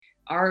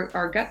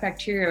our gut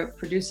bacteria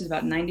produces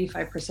about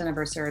 95% of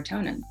our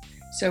serotonin.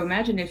 So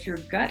imagine if your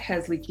gut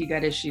has leaky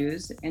gut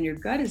issues and your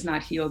gut is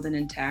not healed and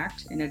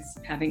intact and it's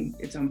having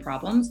its own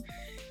problems.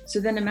 So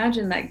then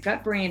imagine that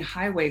gut brain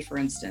highway, for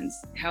instance,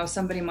 how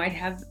somebody might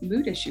have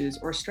mood issues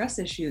or stress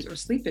issues or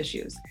sleep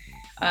issues.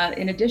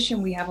 In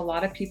addition, we have a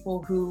lot of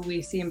people who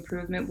we see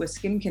improvement with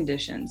skin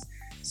conditions.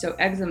 So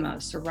eczema,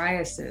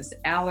 psoriasis,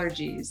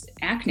 allergies,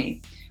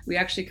 acne. We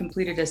actually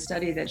completed a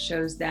study that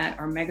shows that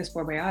our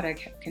Megaspore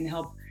Biotic can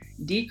help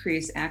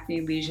decrease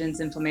acne lesions,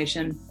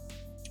 inflammation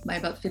by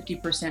about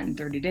 50% in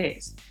 30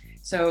 days.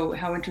 So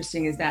how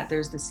interesting is that?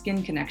 There's the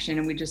skin connection,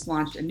 and we just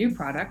launched a new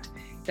product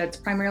that's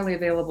primarily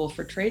available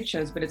for trade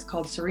shows, but it's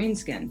called Serene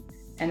Skin.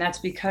 And that's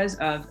because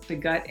of the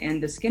gut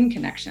and the skin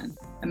connection.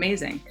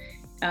 Amazing.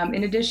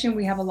 In addition,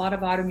 we have a lot of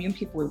autoimmune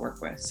people we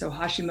work with. So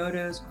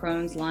Hashimoto's,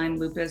 Crohn's, Lyme,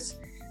 lupus.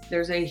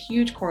 There's a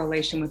huge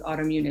correlation with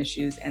autoimmune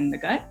issues and the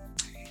gut.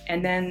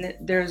 And then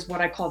there's what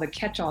I call the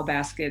catch-all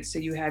basket. So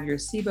you have your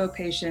SIBO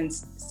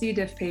patients, C.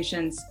 diff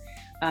patients,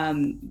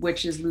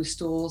 which is loose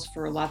stools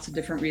for lots of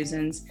different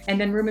reasons. And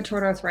then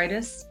rheumatoid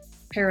arthritis,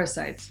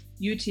 parasites,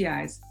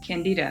 UTIs,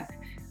 candida.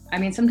 I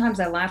mean, sometimes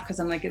I laugh because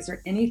I'm like, is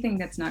there anything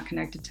that's not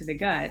connected to the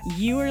gut?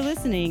 You are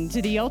listening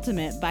to the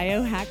Ultimate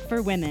Biohack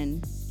for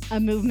Women, a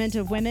movement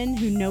of women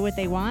who know what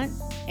they want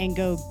and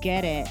go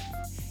get it.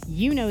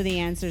 You know the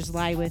answers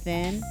lie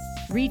within.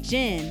 Reach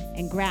in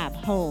and grab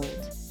hold.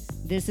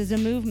 This is a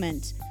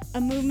movement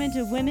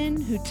of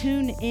women who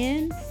tune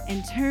in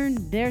and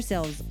turn their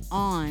selves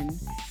on.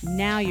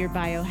 Now you're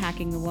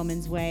biohacking the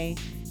woman's way,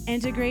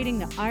 integrating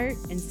the art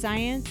and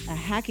science of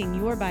hacking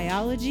your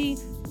biology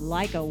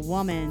like a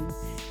woman.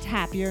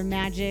 Tap your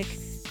magic,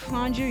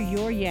 conjure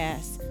your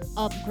yes,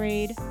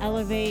 upgrade,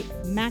 elevate,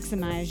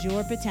 maximize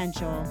your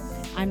potential.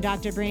 I'm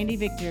Dr. Brandy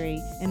Victory,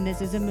 and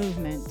this is a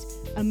movement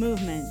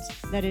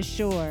that is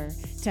sure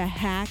to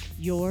hack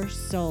your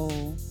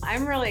soul.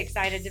 I'm really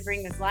excited to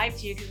bring this live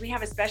to you because we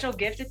have a special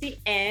gift at the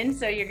end.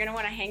 So you're going to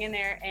want to hang in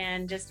there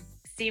and just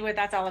see what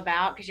that's all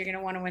about, because you're going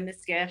to want to win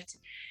this gift.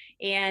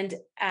 And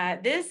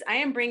this I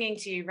am bringing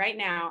to you right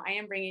now. I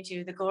am bringing to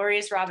you the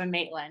glorious Robin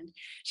Maitland.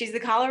 She's the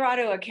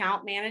Colorado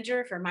account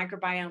manager for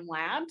Microbiome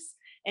Labs,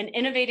 an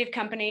innovative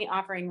company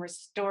offering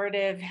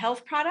restorative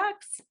health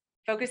products,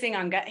 focusing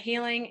on gut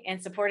healing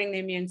and supporting the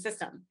immune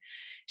system.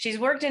 She's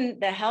worked in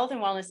the health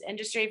and wellness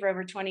industry for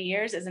over 20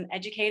 years as an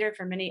educator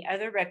for many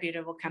other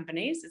reputable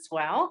companies as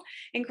well,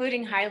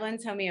 including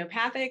Highlands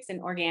Homeopathics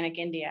and Organic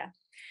India.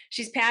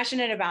 She's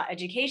passionate about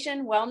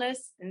education, wellness,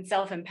 and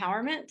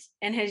self-empowerment,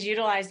 and has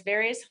utilized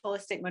various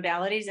holistic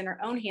modalities in her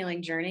own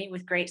healing journey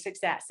with great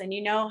success. And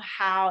you know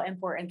how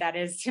important that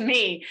is to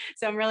me.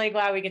 So I'm really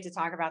glad we get to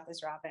talk about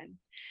this, Robin.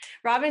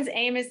 Robin's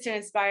aim is to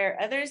inspire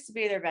others to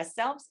be their best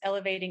selves,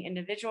 elevating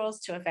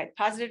individuals to affect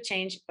positive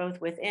change both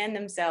within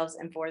themselves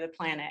and for the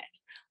planet.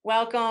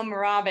 Welcome,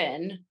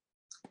 Robin.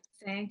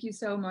 Thank you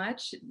so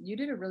much. You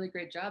did a really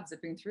great job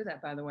zipping through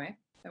that, by the way.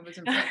 That was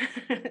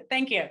impressive.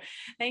 Thank you.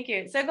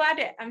 I'm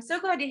so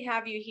glad to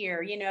have you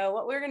here. You know,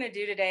 what we're going to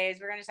do today is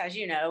we're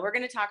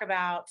going to talk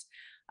about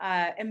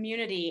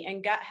immunity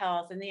and gut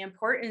health and the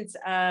importance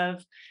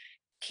of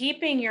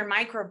keeping your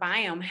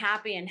microbiome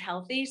happy and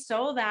healthy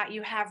so that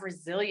you have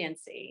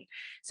resiliency.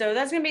 So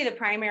that's going to be the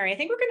primary. I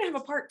think we're going to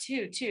have a part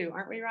two too,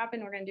 aren't we,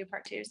 Robin? We're going to do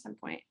part two at some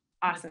point.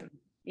 Awesome.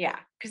 Yeah.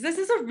 Because this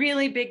is a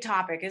really big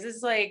topic. This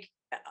is like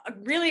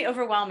really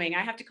overwhelming.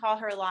 I have to call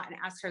her a lot and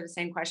ask her the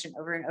same question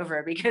over and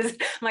over because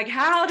I'm like,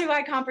 how do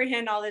I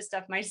comprehend all this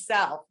stuff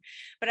myself?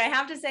 But I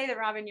have to say that,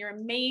 Robin, you're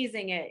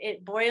amazing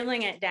at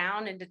boiling it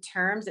down into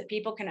terms that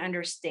people can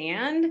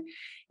understand.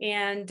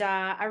 And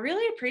I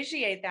really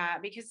appreciate that,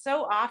 because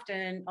so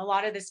often a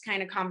lot of this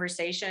kind of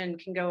conversation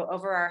can go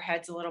over our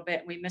heads a little bit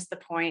and we miss the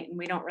point and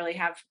we don't really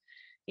have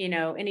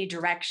any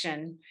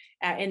direction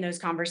in those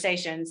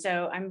conversations.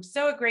 So I'm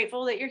so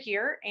grateful that you're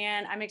here,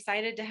 and I'm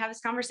excited to have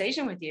this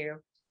conversation with you.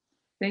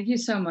 Thank you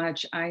so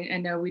much. I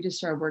know we just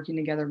started working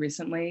together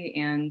recently,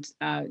 and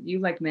you,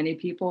 like many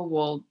people,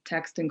 will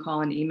text and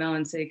call and email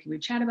and say, can we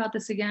chat about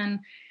this again?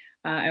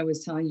 I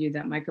was telling you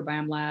that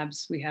Microbiome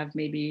Labs, we have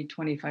maybe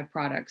 25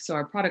 products. So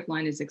our product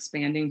line is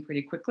expanding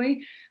pretty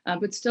quickly,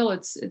 but still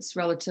it's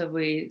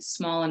relatively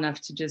small enough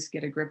to just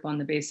get a grip on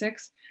the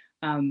basics.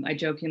 I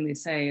jokingly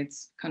say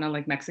it's kind of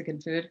like Mexican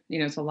food.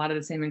 It's a lot of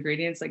the same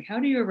ingredients. Like, how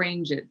do you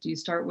arrange it? Do you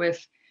start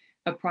with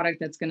a product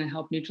that's going to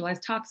help neutralize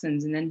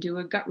toxins and then do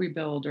a gut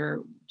rebuild, or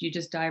do you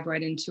just dive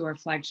right into our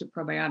flagship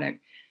probiotic?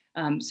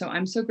 So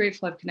I'm so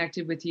grateful I've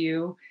connected with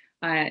you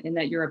and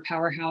that you're a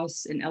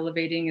powerhouse in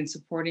elevating and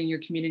supporting your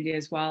community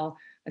as well,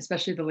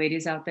 especially the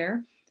ladies out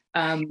there.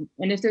 And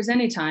if there's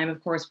any time,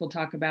 of course, we'll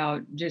talk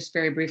about just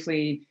very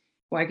briefly.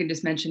 Well, I can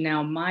just mention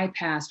now, my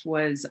past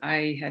was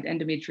I had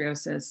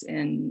endometriosis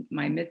in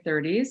my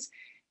mid-30s.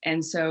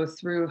 And so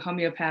through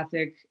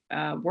homeopathic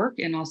work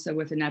and also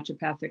with a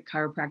naturopathic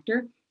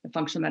chiropractor, a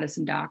functional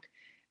medicine doc,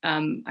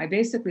 I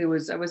basically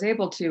was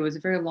able to, it was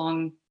a very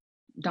long,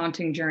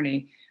 daunting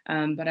journey,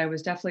 but I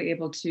was definitely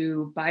able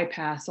to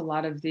bypass a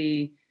lot of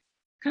the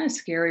kind of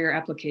scarier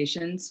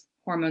applications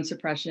hormone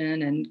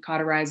suppression and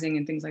cauterizing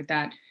and things like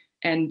that,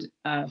 and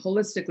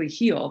holistically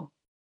heal.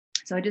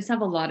 So I just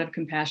have a lot of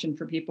compassion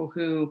for people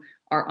who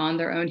are on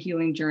their own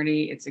healing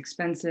journey. It's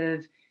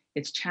expensive,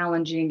 it's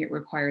challenging, it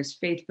requires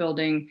faith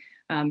building.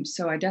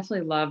 So I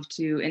definitely love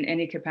to, in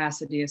any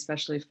capacity,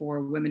 especially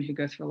for women who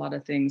go through a lot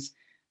of things,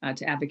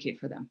 to advocate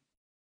for them.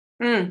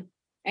 Mm.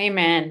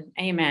 Amen.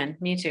 Amen.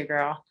 Me too,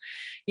 girl.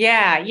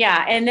 Yeah,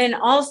 yeah. And then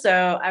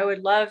also I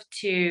would love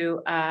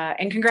to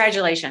and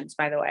congratulations,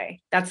 by the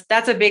way.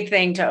 That's a big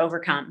thing to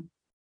overcome.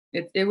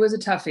 It was a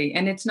toughie,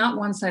 and it's not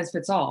one size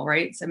fits all,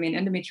 right? So, I mean,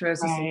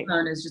 endometriosis Right.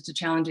 alone is just a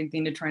challenging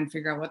thing to try and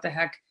figure out what the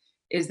heck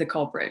is the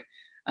culprit.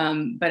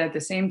 But at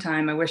the same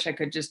time, I wish I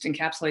could just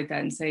encapsulate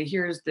that and say,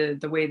 here's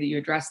the way that you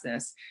address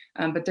this.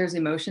 But there's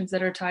emotions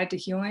that are tied to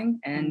healing,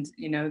 and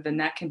then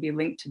that can be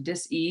linked to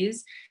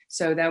dis-ease.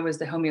 So that was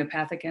the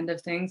homeopathic end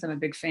of things. I'm a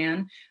big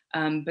fan.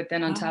 But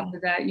then on top Oh,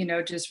 of that,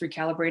 just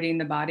recalibrating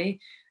the body.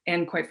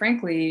 And quite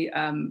frankly,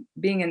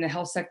 being in the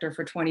health sector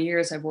for 20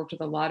 years, I've worked with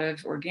a lot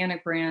of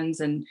organic brands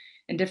and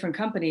different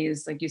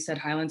companies, like you said,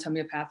 Highlands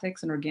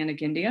Homeopathics and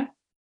Organic India.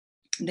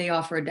 They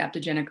offer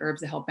adaptogenic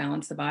herbs to help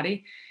balance the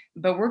body.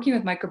 But working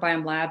with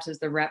Microbiome Labs as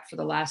the rep for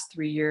the last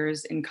 3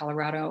 years in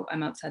Colorado,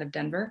 I'm outside of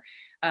Denver.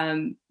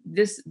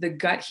 The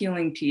gut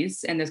healing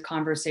piece and this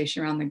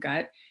conversation around the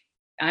gut,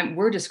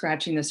 we're just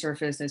scratching the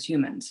surface as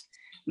humans,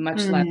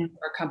 much less mm,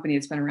 our company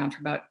has been around for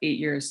about 8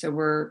 years. So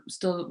we're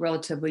still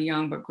relatively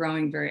young, but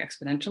growing very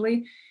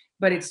exponentially.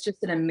 But it's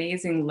just an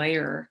amazing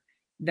layer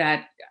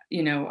that,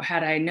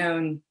 had I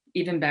known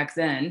even back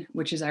then,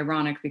 which is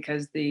ironic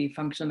because the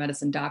functional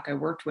medicine doc I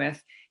worked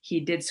with, he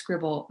did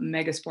scribble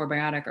Megaspore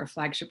Biotic, our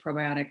flagship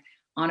probiotic,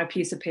 on a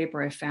piece of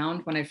paper I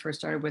found when I first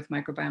started with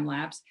Microbiome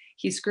Labs.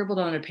 He scribbled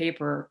on a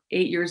paper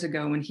 8 years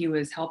ago when he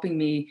was helping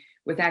me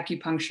with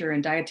acupuncture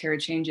and dietary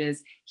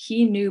changes.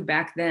 He knew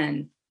back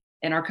then,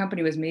 and our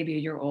company was maybe a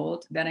year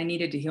old, that I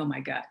needed to heal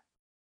my gut.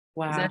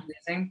 Is that wow.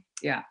 amazing?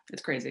 Yeah,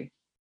 it's crazy.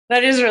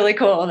 That is really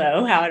cool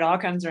though, how it all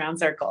comes around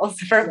circles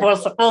for Yeah.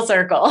 full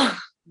circle.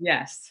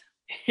 Yes.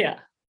 Yeah.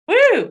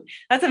 Woo!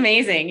 That's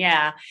amazing.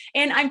 Yeah.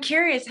 And I'm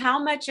curious,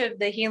 how much of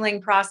the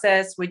healing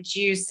process would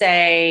you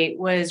say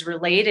was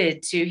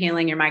related to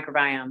healing your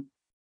microbiome?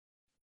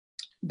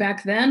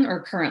 Back then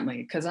or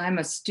currently? Because I'm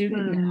a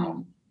student now.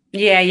 Hmm.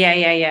 Yeah, yeah,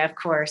 yeah, yeah. Of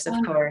course, of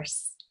Um,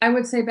 course. I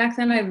would say back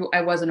then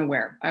I wasn't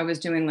aware. I was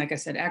doing, like I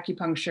said,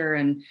 acupuncture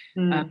and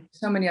Mm.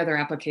 so many other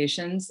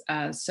applications.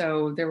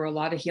 So there were a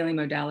lot of healing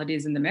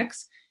modalities in the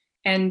mix.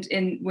 And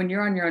when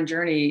you're on your own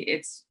journey,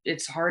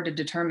 it's hard to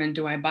determine,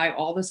 do I buy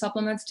all the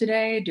supplements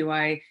today? Do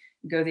I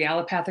go the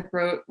allopathic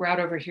route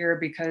over here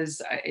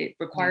because it Yeah.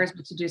 requires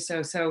me to do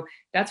so? So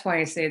that's why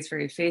I say it's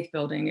very faith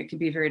building. It can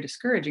be very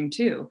discouraging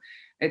too.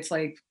 It's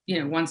like,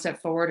 one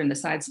step forward and a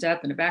side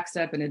step and a back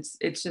step, and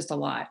it's just a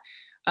lot.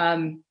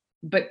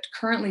 But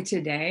currently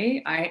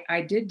today,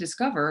 I did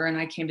discover, and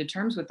I came to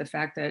terms with the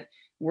fact that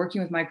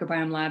working with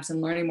Microbiome Labs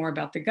and learning more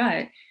about the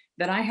gut,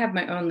 that I have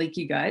my own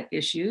leaky gut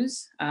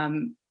issues.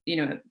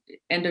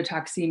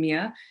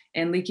 Endotoxemia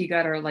and leaky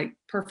gut are like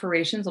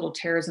perforations, little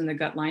tears in the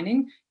gut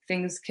lining.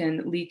 Things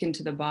can leak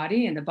into the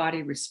body, and the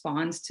body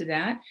responds to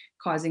that,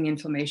 causing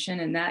inflammation.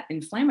 And that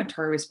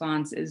inflammatory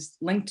response is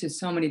linked to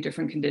so many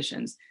different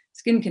conditions: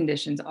 skin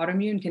conditions,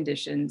 autoimmune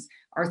conditions,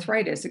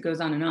 arthritis. It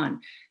goes on and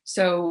on.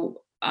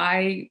 So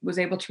I was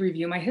able to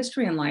review my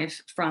history in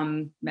life,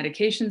 from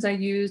medications I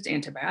used,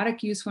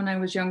 antibiotic use when I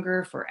was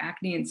younger for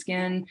acne and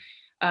skin,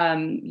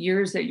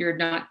 years that you're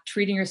not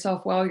treating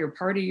yourself well, your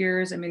party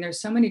years. I mean, there's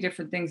so many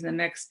different things in the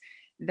mix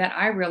that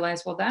I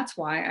realized, well, that's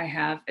why I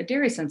have a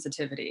dairy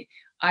sensitivity.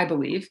 I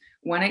believe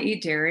when I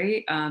eat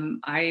dairy,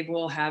 I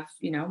will have,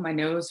 my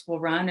nose will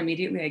run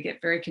immediately. I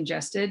get very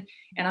congested.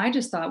 And I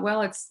just thought,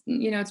 well, it's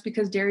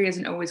because dairy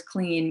isn't always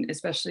clean,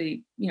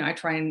 especially, I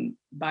try and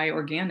buy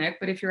organic,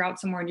 but if you're out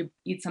somewhere and you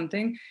eat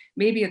something,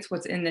 maybe it's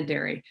what's in the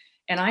dairy.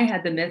 And I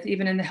had the myth,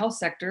 even in the health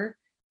sector,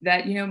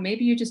 that,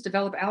 maybe you just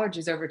develop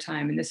allergies over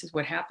time and this is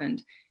what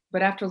happened.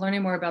 But after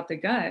learning more about the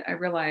gut, I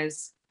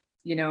realized,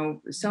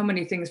 so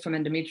many things from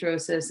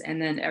endometriosis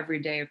and then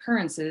everyday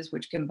occurrences,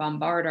 which can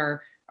bombard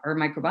our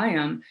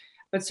microbiome.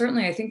 But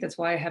certainly I think that's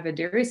why I have a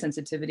dairy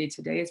sensitivity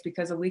today, is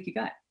because of leaky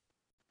gut.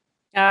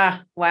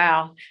 Ah,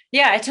 wow.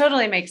 Yeah, it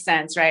totally makes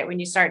sense, right? When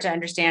you start to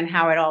understand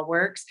how it all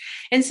works.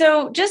 And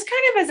so, just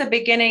kind of as a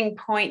beginning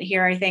point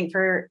here, I think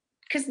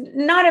because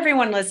not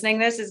everyone listening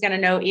this is going to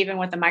know even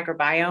what the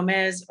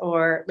microbiome is,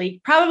 or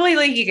probably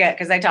leaky gut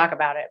because I talk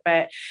about it. But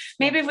Yeah.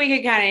 maybe if we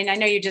could kind of, I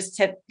know you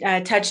just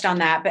touched on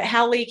that, but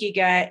how leaky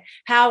gut,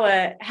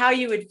 how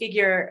you would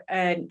figure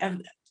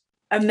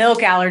a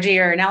milk allergy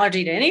or an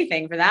allergy to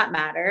anything for that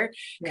matter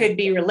Yeah. could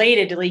be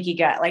related to leaky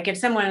gut. Like if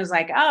someone was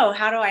like, oh,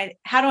 how do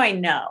I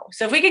know?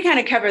 So if we could kind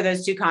of cover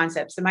those two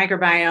concepts, the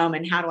microbiome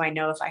and how do I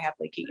know if I have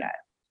leaky gut?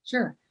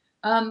 Sure.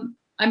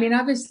 I mean,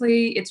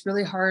 obviously, it's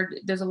really hard.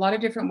 There's a lot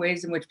of different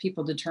ways in which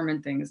people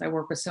determine things. I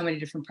work with so many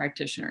different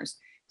practitioners.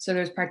 So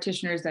there's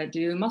practitioners that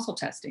do muscle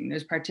testing.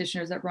 There's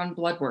practitioners that run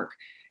blood work.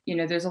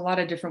 There's a lot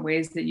of different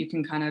ways that you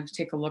can kind of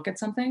take a look at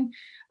something.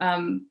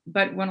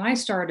 But when I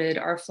started,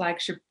 our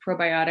flagship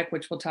probiotic,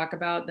 which we'll talk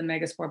about, the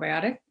Megaspore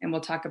Biotic, and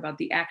we'll talk about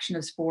the action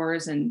of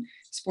spores and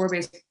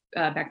spore-based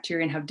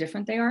bacteria and how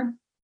different they are.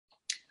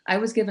 I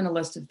was given a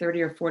list of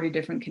 30 or 40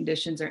 different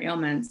conditions or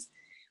ailments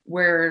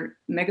where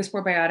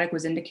Megaspore Biotic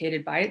was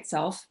indicated by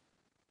itself.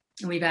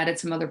 And we've added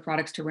some other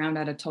products to round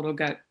out a total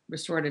gut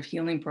restorative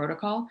healing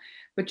protocol.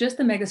 But just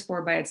the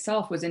Megaspore by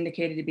itself was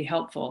indicated to be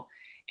helpful.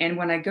 And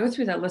when I go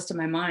through that list in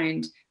my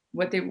mind,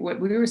 what we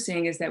were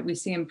seeing is that we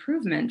see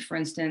improvement, for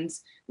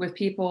instance, with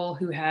people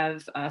who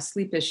have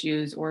sleep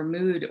issues or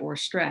mood or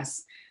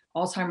stress,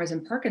 Alzheimer's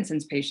and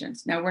Parkinson's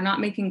patients. Now, we're not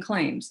making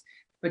claims,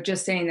 but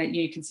just saying that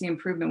you can see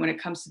improvement when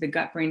it comes to the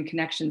gut-brain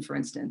connection, for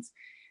instance.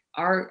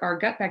 Our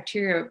gut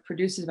bacteria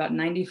produces about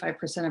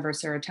 95% of our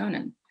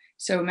serotonin.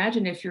 So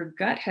imagine if your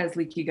gut has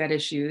leaky gut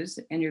issues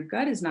and your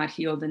gut is not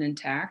healed and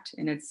intact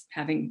and it's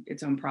having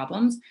its own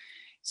problems.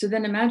 So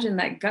then imagine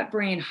that gut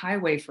brain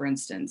highway, for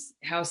instance,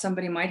 how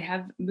somebody might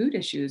have mood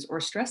issues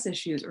or stress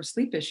issues or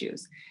sleep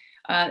issues.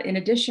 In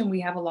addition, we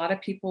have a lot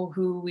of people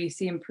who we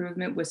see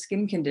improvement with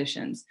skin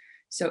conditions.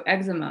 So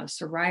eczema,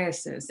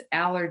 psoriasis,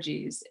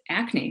 allergies,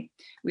 acne.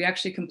 We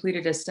actually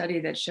completed a study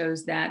that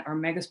shows that our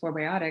Megaspore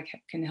Biotic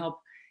can help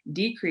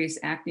decrease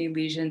acne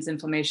lesions,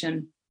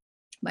 inflammation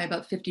by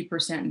about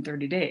 50% in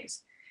 30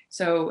 days.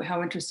 So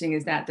how interesting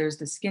is that? There's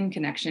the skin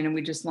connection, and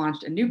we just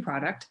launched a new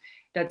product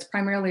that's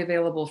primarily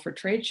available for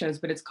trade shows,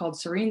 but it's called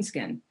Serene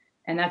Skin.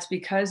 And that's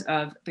because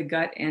of the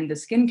gut and the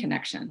skin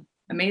connection.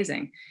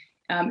 Amazing.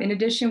 In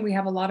addition, we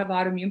have a lot of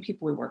autoimmune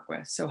people we work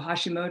with. So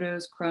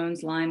Hashimoto's,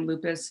 Crohn's, Lyme,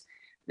 lupus.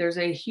 There's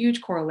a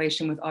huge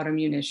correlation with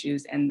autoimmune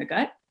issues and the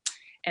gut.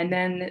 And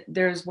then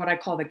there's what I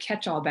call the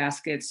catch-all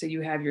basket. So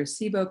you have your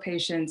SIBO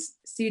patients,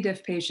 C.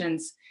 diff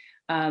patients,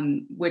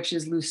 which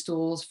is loose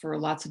stools for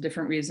lots of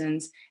different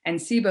reasons. And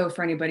SIBO,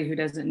 for anybody who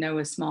doesn't know,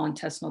 is small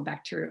intestinal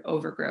bacterial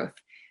overgrowth.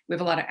 We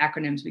have a lot of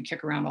acronyms we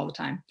kick around all the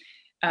time.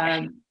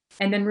 And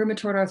then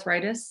rheumatoid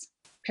arthritis,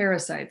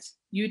 parasites,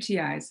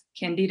 UTIs,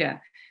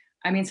 candida.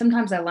 I mean,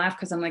 sometimes I laugh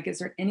because I'm like, is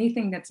there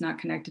anything that's not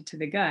connected to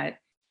the gut?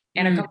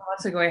 And a couple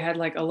months ago, I had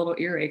like a little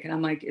earache and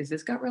I'm like, is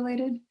this gut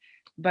related?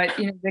 But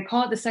they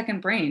call it the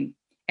second brain,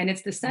 and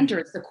it's the center,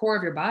 it's the core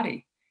of your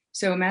body.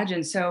 So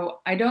imagine,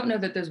 so I don't know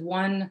that there's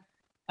one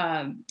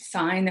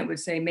sign that would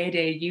say,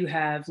 Mayday, you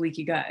have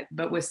leaky gut,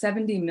 but with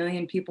 70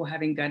 million people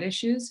having gut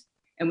issues,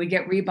 and we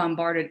get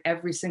rebombarded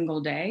every single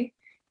day,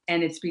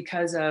 and it's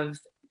because of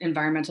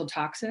environmental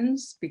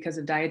toxins, because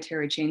of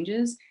dietary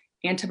changes,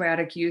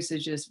 antibiotic use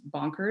is just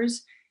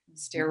bonkers,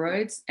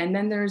 steroids, and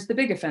then there's the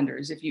big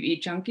offenders. If you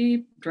eat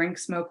junky, drink,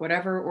 smoke,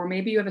 whatever, or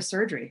maybe you have a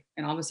surgery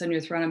and all of a sudden you're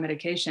thrown on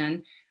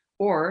medication,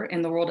 or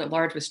in the world at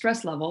large with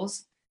stress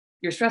levels,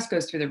 your stress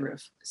goes through the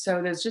roof.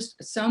 So there's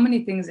just so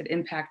many things that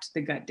impact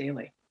the gut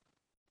daily.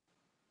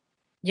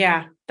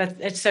 Yeah,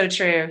 it's so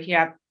true.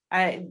 Yeah.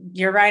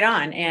 You're right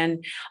on.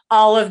 And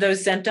all of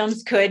those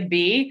symptoms could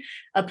be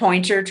a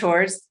pointer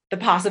towards the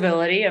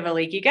possibility of a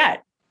leaky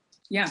gut.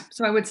 Yeah.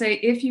 So I would say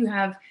if you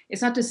have,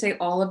 it's not to say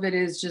all of it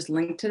is just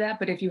linked to that,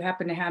 but if you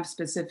happen to have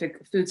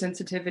specific food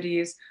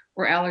sensitivities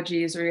or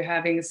allergies, or you're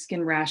having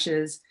skin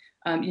rashes,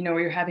 or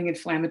you're having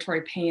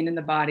inflammatory pain in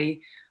the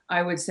body,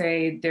 I would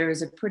say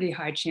there's a pretty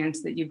high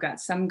chance that you've got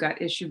some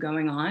gut issue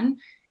going on.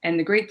 And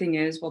the great thing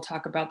is we'll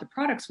talk about the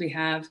products we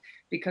have,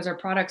 because our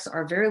products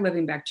are very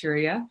living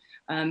bacteria,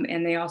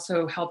 and they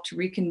also help to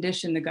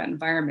recondition the gut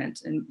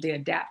environment, and they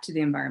adapt to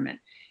the environment.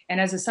 And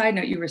as a side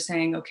note, you were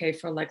saying, okay,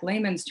 for like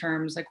layman's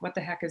terms, like what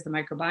the heck is the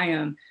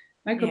microbiome?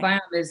 Microbiome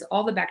is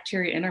all the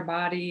bacteria in our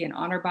body and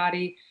on our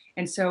body.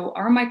 And so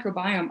our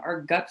microbiome,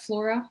 our gut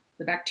flora,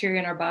 the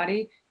bacteria in our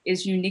body,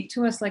 is unique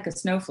to us like a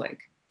snowflake.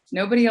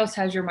 Nobody else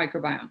has your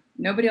microbiome.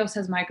 Nobody else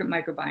has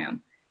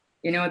microbiome.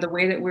 The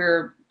way that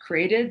we're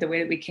created, the way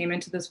that we came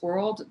into this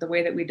world, the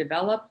way that we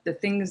develop, the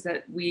things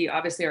that we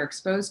obviously are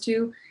exposed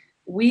to.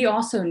 We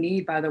also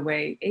need, by the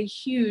way, a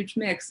huge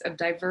mix of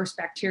diverse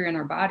bacteria in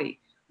our body.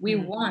 We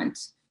want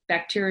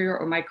bacteria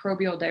or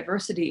microbial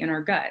diversity in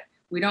our gut.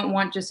 We don't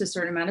want just a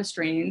certain amount of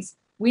strains.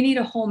 We need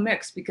a whole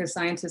mix, because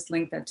scientists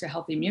link that to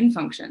healthy immune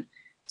function.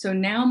 So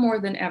now more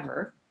than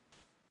ever,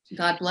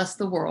 God bless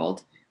the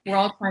world, we're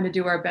all trying to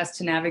do our best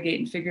to navigate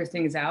and figure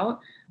things out.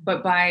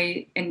 But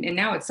and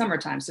now it's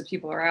summertime, so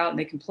people are out and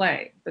they can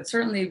play. But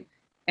certainly,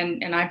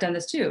 and I've done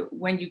this too,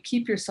 when you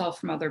keep yourself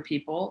from other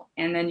people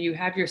and then you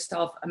have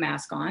yourself a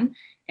mask on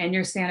and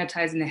you're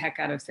sanitizing the heck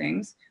out of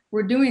things,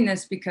 we're doing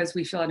this because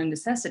we feel it a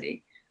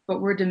necessity, but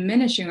we're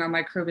diminishing our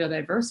microbial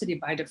diversity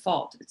by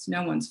default. It's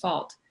no one's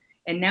fault.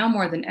 And now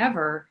more than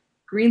ever,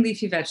 green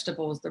leafy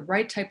vegetables, the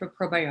right type of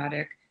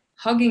probiotic,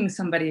 hugging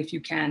somebody if you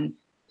can.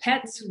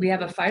 Pets, we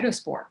have a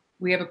phytospore.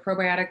 We have a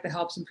probiotic that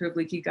helps improve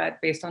leaky gut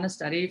based on a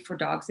study for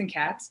dogs and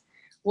cats.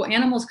 Well,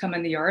 animals come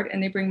in the yard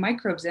and they bring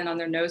microbes in on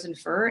their nose and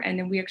fur, and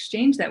then we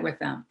exchange that with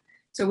them.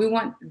 So we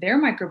want their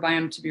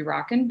microbiome to be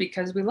rocking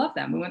because we love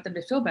them. We want them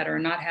to feel better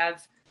and not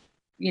have,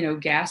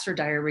 gas or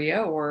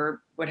diarrhea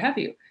or what have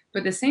you. But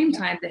at the same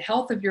time, the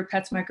health of your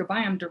pet's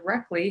microbiome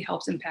directly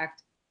helps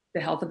impact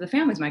the health of the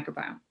family's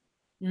microbiome.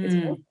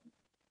 It's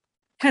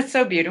That's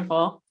so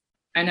beautiful.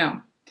 I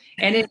know.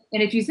 And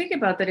if you think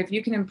about that, if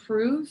you can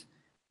improve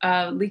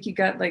leaky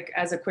gut, like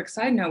as a quick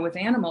side note with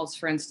animals,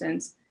 for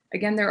instance,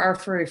 again, there are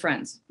furry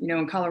friends.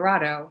 In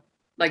Colorado,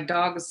 like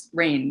dogs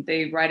reign.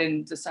 They ride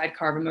in the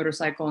sidecar of a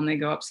motorcycle and they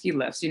go up ski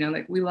lifts.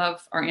 Like we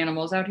love our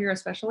animals out here,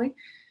 especially.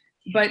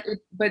 But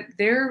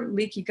their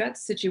leaky gut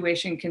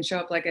situation can show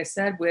up, like I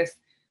said, with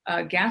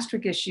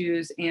gastric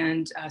issues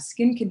and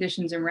skin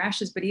conditions and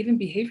rashes, but even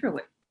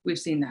behaviorally, we've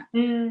seen that.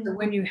 So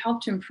when you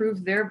help to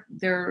improve their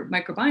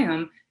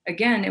microbiome,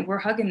 again, and we're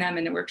hugging them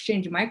and we're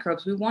exchanging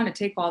microbes, we want to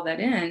take all that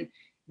in.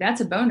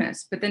 That's a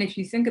bonus. But then if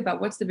you think about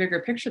what's the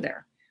bigger picture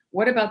there,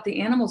 what about the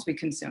animals we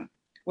consume?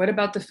 What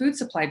about the food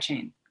supply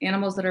chain?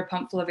 Animals that are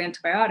pumped full of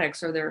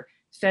antibiotics or they're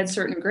fed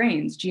certain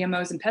grains,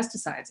 GMOs and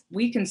pesticides.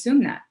 We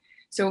consume that.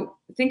 So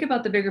think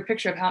about the bigger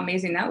picture of how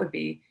amazing that would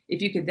be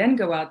if you could then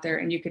go out there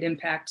and you could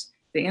impact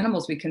the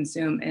animals we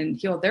consume and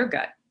heal their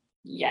gut.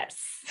 Yes.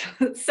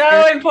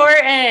 So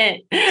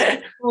important.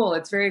 Cool.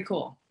 It's very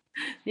cool.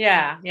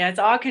 Yeah. It's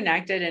all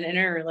connected and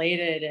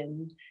interrelated.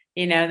 And,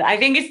 I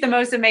think it's the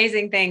most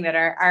amazing thing that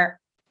our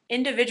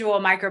individual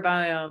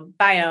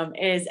biome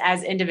is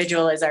as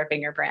individual as our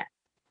fingerprint.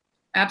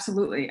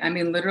 Absolutely. I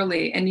mean,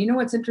 literally. And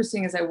what's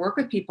interesting is I work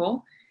with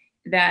people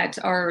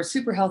that are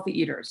super healthy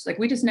eaters. Like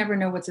we just never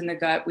know what's in the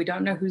gut. We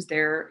don't know who's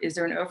there. Is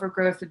there an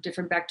overgrowth of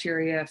different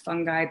bacteria,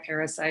 fungi,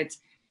 parasites?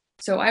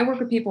 So I work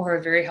with people who are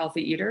very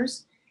healthy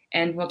eaters.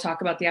 And we'll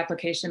talk about the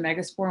application of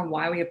Megaspore and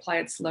why we apply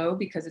it slow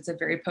because it's a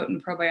very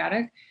potent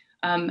probiotic.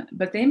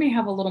 But they may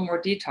have a little more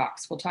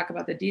detox. We'll talk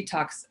about the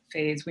detox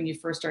phase when you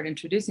first start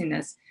introducing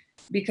this,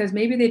 because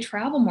maybe they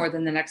travel more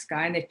than the next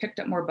guy and they've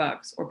picked up more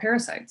bugs or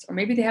parasites, or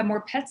maybe they have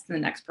more pets than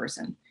the next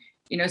person.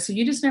 So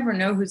you just never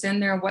know who's in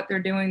there, what they're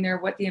doing there,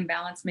 what the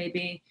imbalance may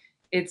be.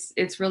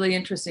 It's really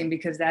interesting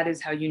because that is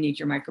how unique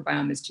your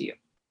microbiome is to you.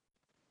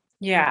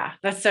 Yeah,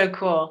 that's so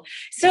cool.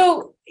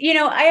 So,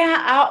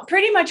 I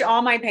pretty much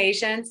all my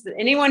patients,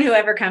 anyone who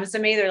ever comes to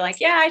me, they're like,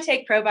 yeah, I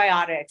take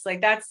probiotics.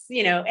 Like that's,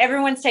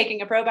 everyone's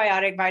taking a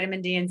probiotic,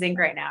 vitamin D and zinc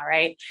right now,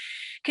 right?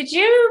 Could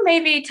you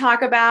maybe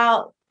talk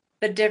about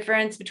the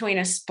difference between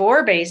a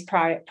spore-based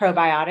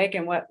probiotic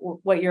and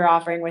what you're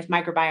offering with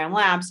Microbiome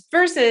Labs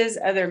versus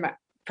other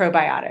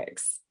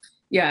probiotics?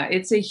 Yeah,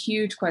 it's a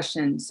huge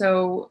question.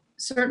 So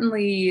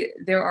certainly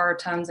there are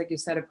tons, like you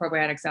said, of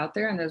probiotics out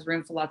there, and there's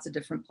room for lots of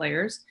different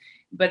players.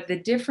 But the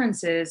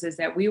difference is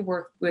that we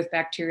work with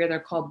bacteria. They're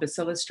called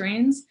bacillus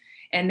strains,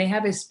 and they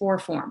have a spore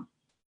form.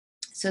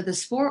 So the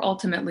spore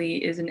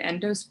ultimately is an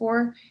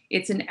endospore.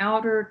 It's an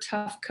outer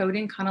tough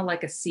coating, kind of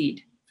like a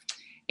seed.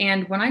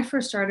 And when I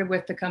first started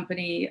with the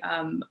company,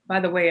 by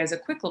the way, as a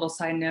quick little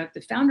side note,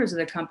 the founders of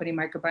the company,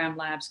 Microbiome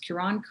Labs,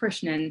 Kiran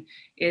Krishnan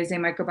is a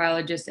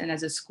microbiologist and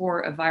as a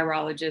score a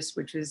virologist,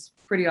 which is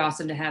pretty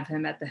awesome to have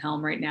him at the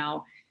helm right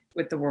now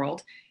with the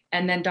world.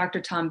 And then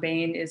Dr. Tom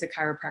Bain is a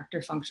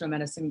chiropractor, functional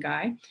medicine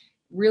guy.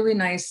 Really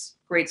nice,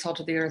 great salt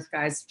of the earth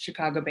guys,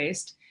 Chicago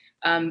based.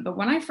 But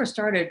when I first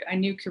started, I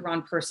knew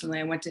Kiran personally.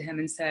 I went to him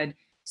and said,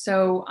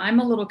 so I'm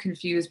a little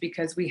confused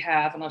because we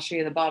have, and I'll show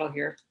you the bottle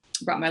here,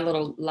 brought my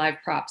little live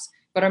props,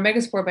 but our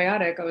Megaspore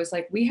biotic, I was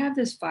like, we have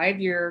this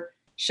 5-year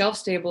shelf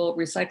stable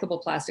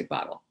recyclable plastic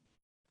bottle.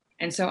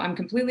 And so I'm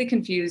completely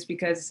confused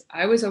because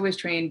I was always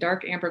trained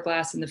dark amber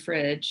glass in the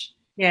fridge.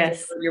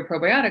 Yes. For your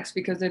probiotics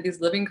because they're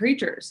these living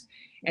creatures.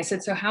 I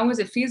said, so how is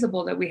it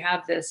feasible that we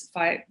have this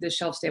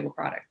shelf stable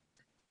product?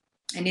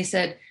 And he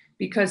said,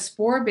 because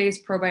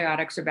spore-based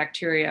probiotics or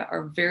bacteria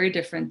are very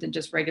different than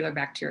just regular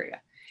bacteria.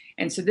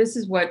 And so this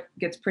is what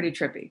gets pretty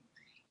trippy.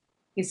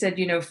 He said,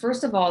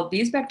 first of all,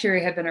 these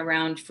bacteria have been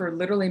around for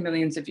literally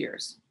millions of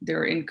years.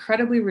 They're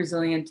incredibly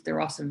resilient.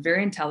 They're also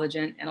very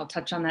intelligent, and I'll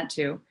touch on that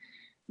too.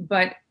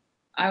 But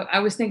I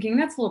was thinking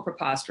that's a little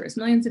preposterous,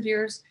 millions of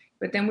years.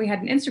 But then we had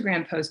an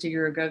Instagram post a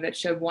year ago that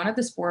showed one of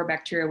the spore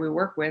bacteria we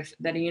work with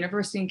that a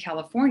university in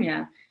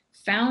California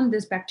found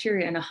this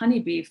bacteria in a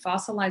honeybee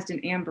fossilized in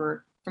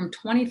amber from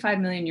 25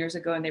 million years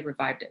ago, and they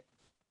revived it.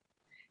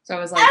 So I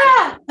was like,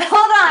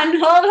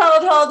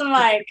 hold the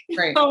mic.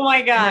 Right. Oh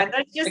my God.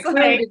 That's just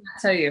I did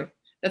not tell you.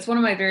 That's one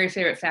of my very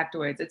favorite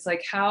factoids. It's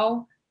like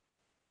how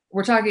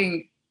we're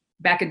talking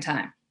back in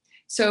time.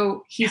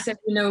 So he said,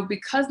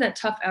 because that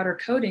tough outer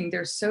coating,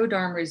 they're so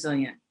darn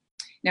resilient.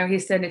 Now, he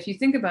said, if you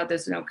think about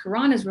this,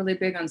 Quran is really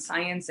big on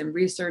science and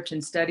research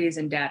and studies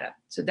and data.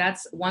 So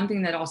that's one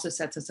thing that also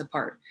sets us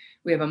apart.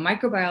 We have a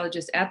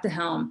microbiologist at the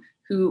helm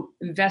who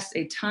invests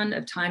a ton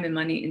of time and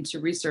money into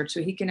research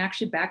so he can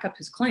actually back up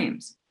his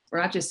claims.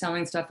 We're not just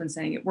selling stuff and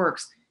saying it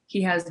works.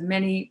 He has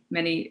many,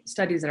 many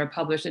studies that are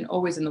published and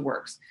always in the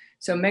works.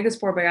 So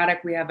Megaspore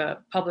Biotic, we have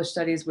published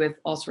studies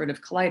with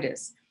ulcerative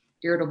colitis,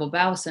 irritable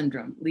bowel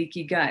syndrome,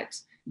 leaky gut,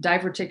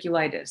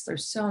 diverticulitis.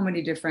 There's so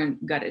many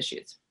different gut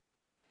issues.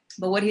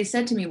 But what he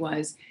said to me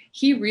was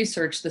he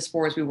researched the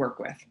spores we work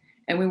with.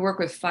 And we work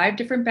with 5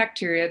 different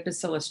bacteria,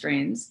 bacillus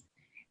strains,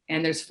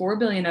 and there's 4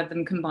 billion of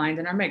them combined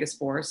in our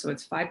megaspore. So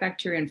it's 5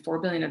 bacteria and 4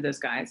 billion of those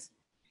guys.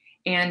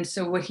 And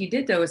so what he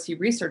did though is he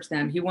researched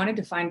them. He wanted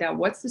to find out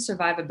what's the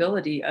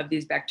survivability of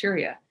these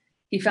bacteria.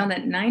 He found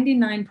that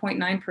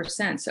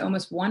 99.9%, so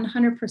almost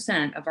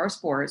 100% of our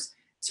spores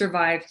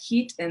survive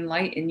heat and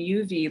light and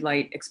UV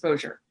light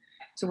exposure.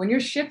 So when you're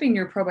shipping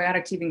your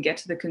probiotic to even get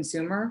to the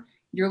consumer,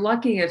 you're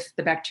lucky if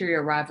the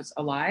bacteria arrives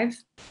alive.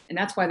 And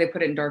that's why they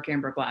put it in dark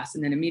amber glass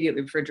and then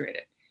immediately refrigerate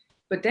it.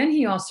 But then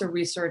he also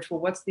researched, well,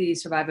 what's the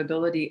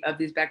survivability of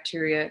these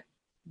bacteria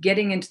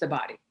getting into the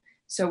body?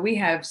 So we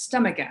have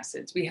stomach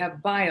acids, we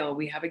have bile,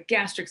 we have a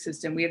gastric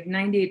system, we have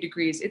 98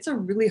 degrees. It's a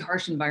really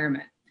harsh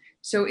environment.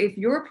 So if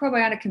your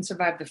probiotic can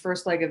survive the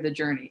first leg of the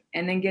journey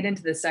and then get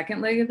into the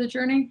second leg of the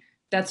journey,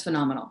 that's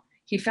phenomenal.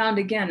 He found,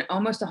 again,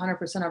 almost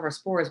 100% of our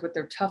spores with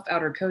their tough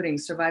outer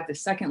coatings survive the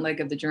second leg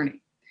of the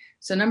journey.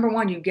 So number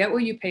one, you get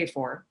what you pay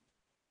for.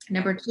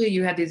 Number two,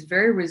 you have these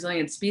very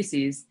resilient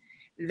species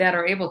that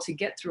are able to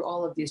get through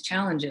all of these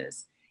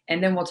challenges.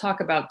 And then we'll talk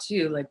about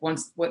too, like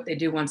what they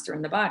do once they're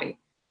in the body.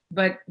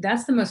 But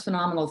that's the most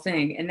phenomenal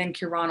thing. And then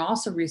Kiran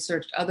also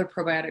researched other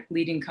probiotic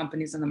leading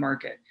companies in the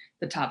market,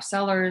 the top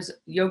sellers,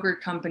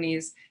 yogurt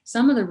companies,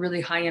 some of the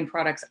really high-end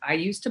products I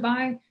used to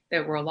buy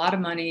that were a lot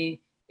of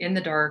money in the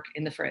dark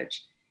in the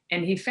fridge.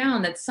 And he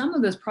found that some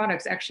of those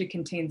products actually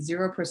contained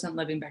 0%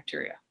 living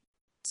bacteria.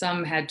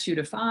 Some had 2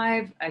 to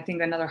 5. I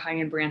think another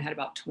high-end brand had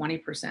about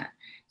 20%.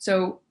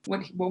 So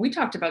what we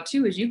talked about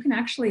too is you can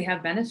actually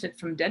have benefit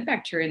from dead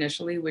bacteria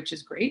initially, which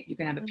is great. You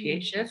can have a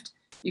pH shift.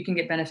 You can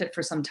get benefit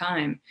for some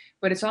time.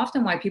 But it's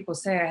often why people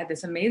say, I had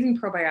this amazing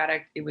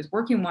probiotic, it was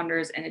working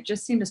wonders, and it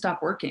just seemed to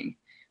stop working,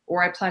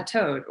 or I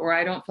plateaued, or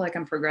I don't feel like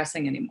I'm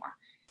progressing anymore.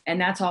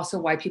 And that's also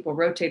why people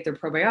rotate their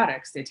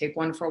probiotics. They take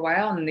one for a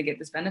while and then they get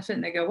this benefit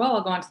and they go, well,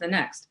 I'll go on to the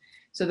next.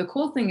 So the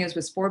cool thing is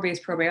with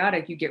spore-based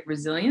probiotic, you get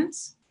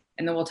resilience.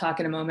 And then we'll talk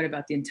in a moment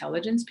about the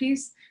intelligence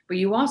piece, but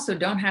you also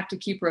don't have to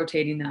keep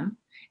rotating them.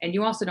 And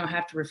you also don't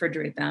have to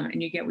refrigerate them,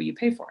 and you get what you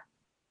pay for.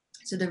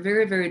 So they're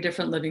very, very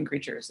different living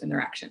creatures in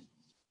their action.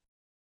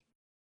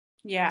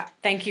 Yeah,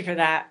 thank you for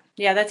that.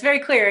 Yeah, that's very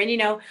clear.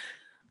 And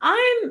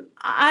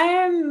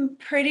I'm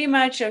pretty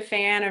much a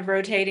fan of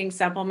rotating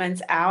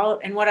supplements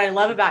out. And what I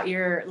love about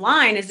your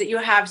line is that you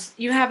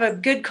have a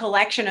good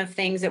collection of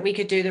things that we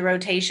could do the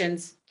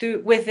rotations through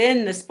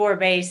within the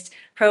spore-based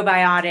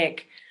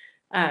probiotic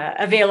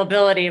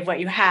availability of what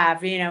you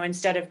have,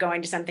 instead of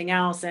going to something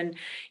else. And,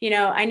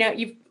 I know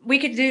we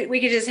could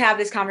just have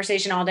this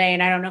conversation all day,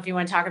 and I don't know if you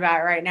want to talk about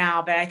it right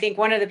now, but I think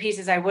one of the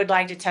pieces I would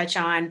like to touch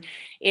on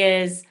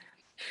is,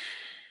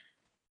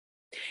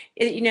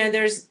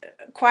 there's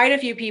quite a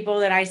few people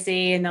that I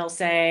see and they'll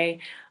say,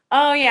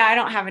 oh yeah, I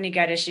don't have any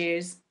gut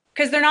issues,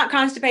 because they're not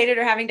constipated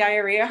or having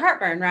diarrhea,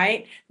 heartburn,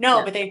 right? No,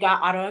 yeah. But they've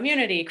got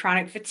autoimmunity,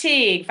 chronic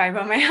fatigue,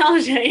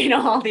 fibromyalgia,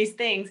 all these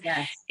things.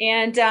 Yes.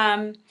 And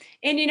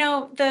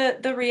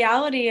the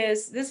reality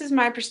is, this is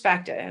my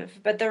perspective,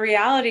 but the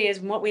reality is,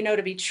 what we know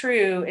to be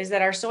true is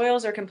that our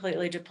soils are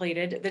completely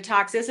depleted. The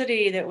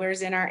toxicity that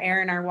was in our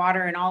air and our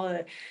water and all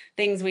the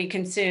things we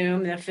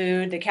consume, the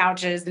food, the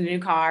couches, the new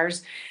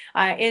cars,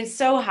 is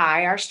so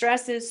high. Our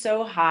stress is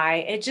so high.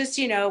 It just,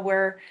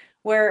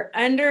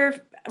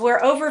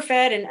 we're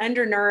overfed and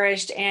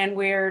undernourished, and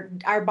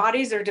our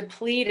bodies are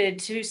depleted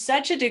to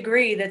such a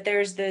degree that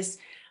there's this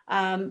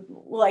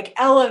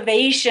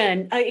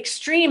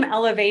extreme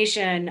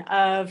elevation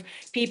of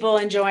people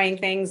enjoying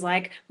things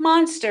like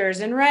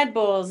Monsters and Red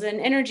Bulls and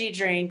energy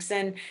drinks,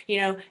 and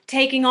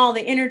taking all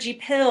the energy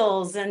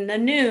pills and the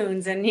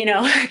noons and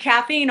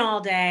caffeine all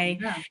day.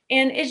 Yeah.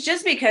 And it's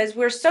just because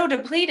we're so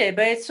depleted,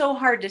 but it's so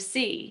hard to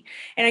see.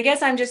 And I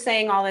guess I'm just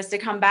saying all this to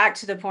come back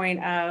to the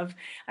point of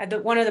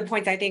one of the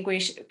points I think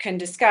we can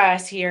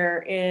discuss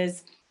here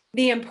is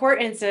the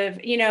importance of,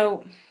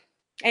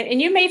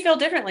 and you may feel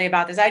differently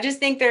about this. I just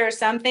think there are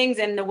some things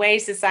in the way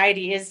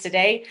society is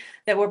today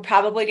that we're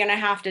probably going to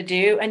have to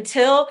do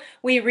until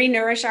we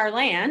renourish our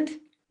land.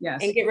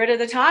 Yes. And get rid of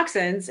the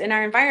toxins in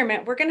our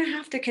environment. We're going to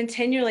have to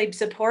continually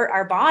support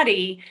our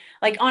body,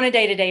 like on a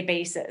day-to-day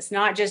basis,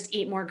 not just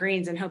eat more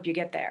greens and hope you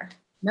get there.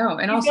 No,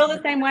 and you also feel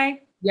the same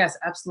way? Yes,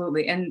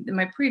 absolutely. And in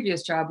my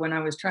previous job, when I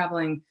was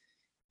traveling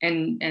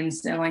and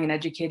selling and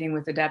educating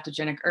with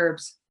adaptogenic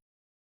herbs,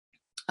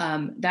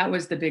 that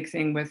was the big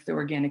thing with the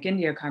Organic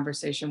India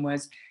conversation,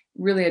 was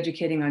really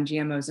educating on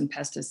GMOs and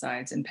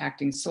pesticides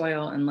impacting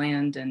soil and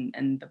land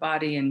and the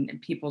body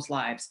and people's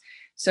lives.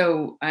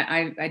 So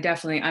I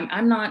definitely,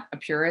 I'm not a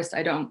purist.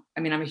 I'm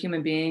a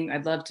human being. I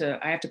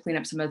have to clean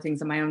up some other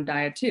things in my own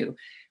diet too.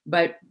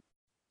 But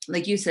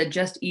like you said,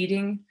 just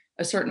eating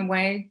a certain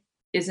way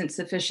isn't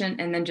sufficient.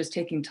 And then just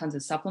taking tons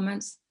of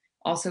supplements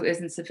also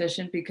isn't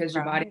sufficient, because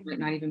your body might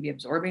not even be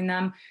absorbing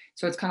them.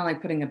 So it's kind of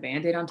like putting a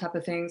Band-Aid on top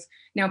of things.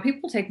 Now,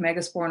 people take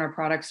Megaspore in our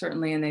products,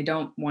 certainly, and they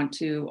don't want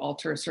to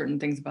alter certain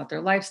things about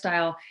their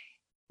lifestyle.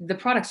 The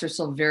products are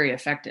still very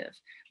effective.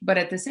 But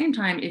at the same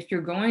time, if you're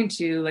going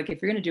to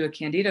do a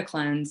Candida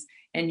cleanse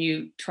and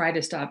you try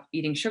to stop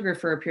eating sugar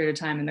for a period of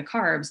time and the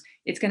carbs,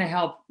 it's going to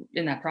help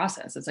in that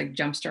process. It's like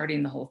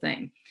jumpstarting the whole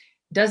thing.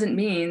 Doesn't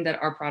mean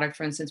that our product,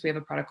 for instance, we have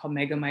a product called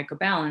Mega Myco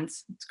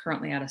Balance. It's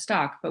currently out of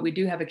stock, but we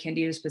do have a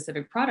Candida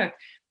specific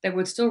product that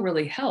would still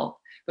really help.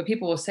 But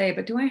people will say,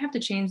 but do I have to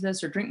change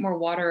this or drink more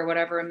water or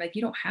whatever? I'm like,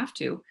 you don't have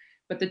to,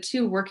 but the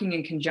two working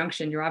in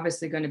conjunction, you're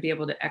obviously going to be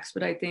able to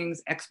expedite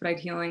things, expedite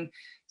healing.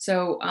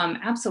 So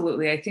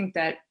absolutely, I think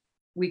that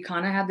we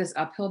kind of have this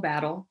uphill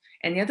battle.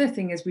 And the other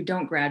thing is we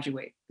don't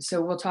graduate.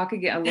 So we'll talk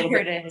again a little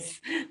There bit. it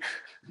is.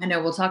 I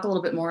know we'll talk a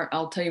little bit more.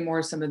 I'll tell you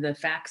more some of the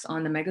facts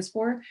on the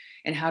Megaspore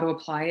and how to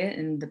apply it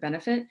and the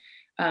benefit.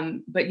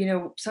 But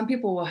some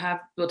people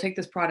will take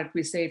this product.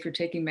 We say if you're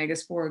taking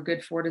Megaspore, a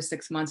good 4 to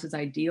 6 months is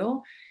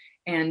ideal.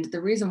 And the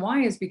reason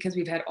why is because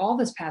we've had all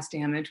this past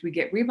damage. We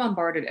get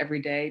rebombarded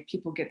every day.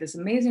 People get this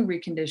amazing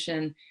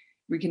reconditioning,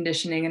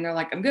 and they're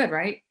like, I'm good,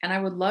 right? And I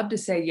would love to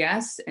say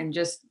yes and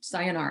just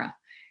sayonara.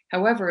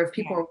 However, if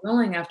people are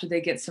willing after they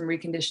get some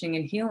reconditioning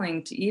and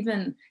healing to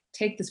even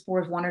take the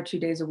spores 1 or 2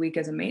 days a week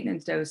as a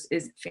maintenance dose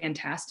is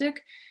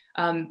fantastic,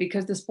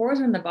 because the spores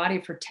are in the body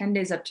for 10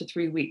 days up to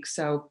 3 weeks.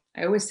 So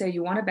I always say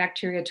you want a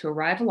bacteria to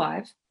arrive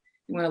alive.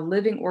 You want a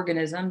living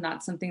organism,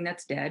 not something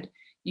that's dead.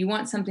 You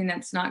want something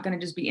that's not going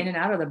to just be in and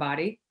out of the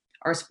body.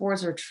 Our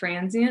spores are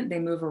transient. They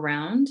move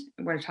around.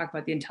 We're going to talk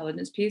about the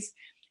intelligence piece.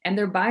 And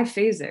they're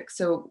biphasic.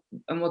 So,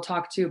 and we'll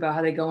talk too about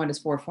how they go into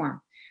spore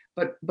form.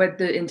 But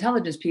the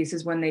intelligence piece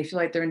is when they feel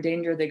like they're in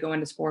danger, they go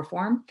into spore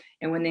form.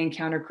 And when they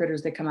encounter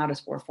critters, they come out of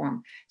spore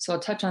form. So I'll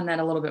touch on that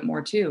a little bit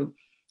more too.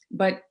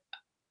 But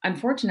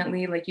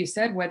unfortunately, like you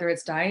said, whether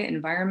it's diet,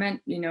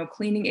 environment,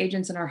 cleaning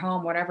agents in our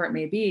home, whatever it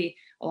may be,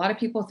 a lot of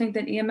people think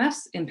that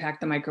EMFs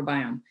impact the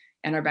microbiome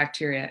and our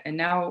bacteria. And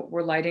now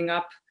we're lighting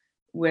up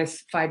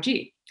with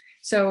 5G.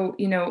 So,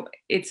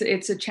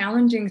 it's a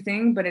challenging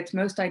thing, but it's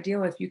most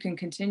ideal if you can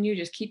continue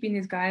just keeping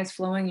these guys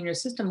flowing in your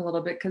system a little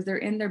bit because they're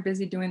in there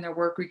busy doing their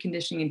work,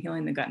 reconditioning and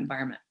healing the gut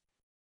environment.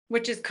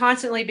 Which is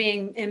constantly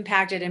being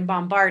impacted and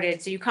bombarded.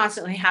 So you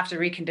constantly have to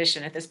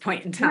recondition at this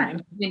point in time.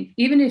 Yeah. I mean,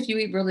 even if you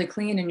eat really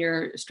clean and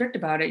you're strict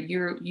about it,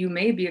 you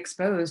may be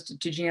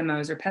exposed to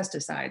GMOs or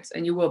pesticides,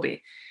 and you will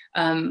be.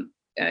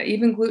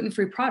 Even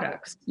gluten-free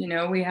products.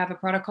 We have a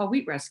product called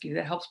Wheat Rescue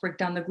that helps break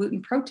down the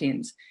gluten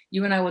proteins.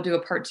 You and I will do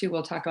a part 2.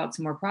 We'll talk about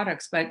some more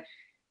products, but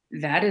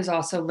that is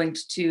also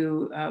linked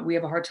to, we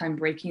have a hard time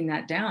breaking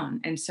that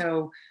down. And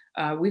so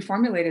we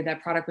formulated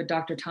that product with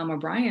Dr. Tom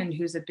O'Brien,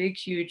 who's a big,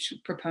 huge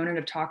proponent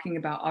of talking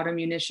about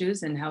autoimmune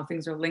issues and how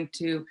things are linked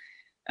to,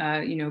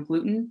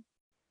 gluten.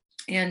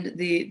 And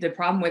the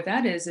problem with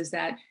that is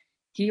that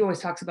he always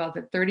talks about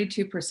that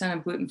 32%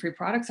 of gluten-free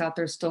products out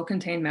there still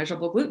contain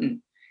measurable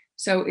gluten.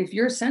 So if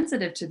you're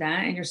sensitive to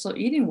that and you're still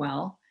eating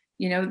well,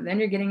 then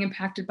you're getting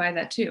impacted by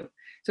that too.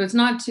 So it's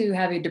not to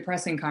have a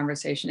depressing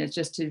conversation. It's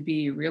just to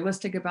be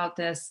realistic about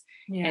this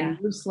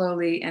and move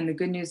slowly. And the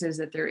good news is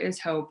that there is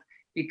hope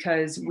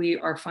because we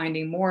are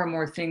finding more and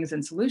more things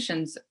and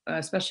solutions,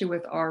 especially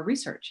with our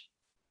research.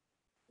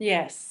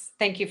 Yes.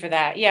 Thank you for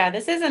that. Yeah.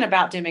 This isn't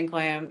about doom and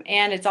gloom.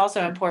 And it's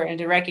also important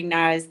to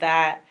recognize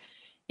that,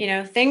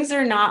 things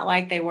are not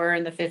like they were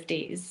in the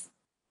 50s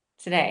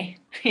today.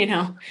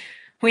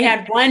 We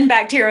had one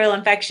bacterial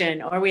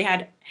infection or we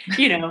had,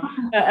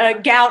 a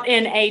gout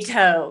in a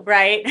toe,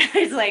 right?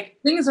 It's like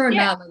things are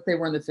not like they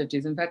were in the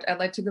 50s. In fact, I'd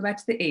like to go back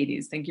to the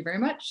 80s. Thank you very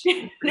much.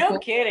 No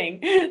kidding.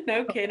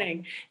 No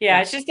kidding.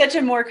 Yeah. It's just such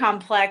a more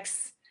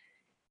complex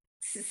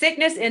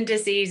sickness and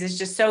disease is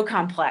just so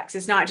complex.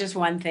 It's not just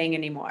one thing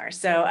anymore.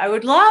 So I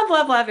would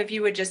love if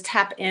you would just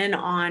tap in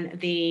on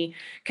the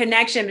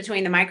connection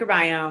between the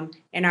microbiome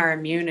and our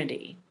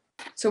immunity.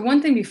 So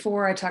one thing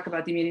before I talk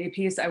about the immunity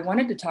piece, I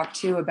wanted to talk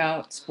too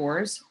about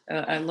spores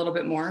a little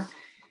bit more,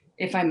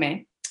 if I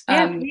may.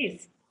 Yeah,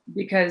 please.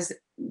 Because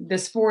the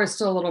spore is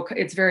still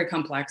it's very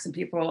complex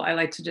and I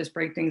like to just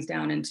break things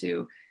down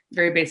into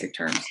very basic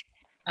terms.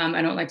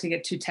 I don't like to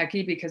get too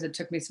techie because it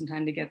took me some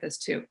time to get this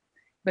too.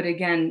 But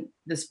again,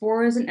 the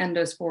spore is an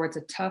endospore. It's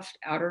a tough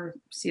outer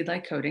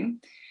seed-like coating.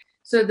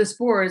 So the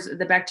spores,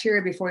 the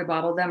bacteria, before we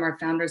bottle them, our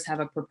founders have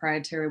a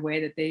proprietary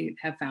way that they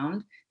have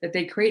found that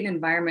they create an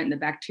environment in the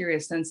bacteria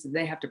sense that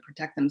they have to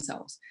protect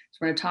themselves. So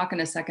we're going to talk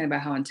in a second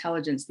about how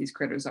intelligent these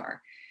critters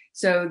are.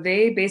 So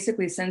they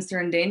basically sense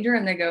they're in danger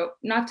and they go,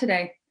 not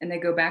today. And they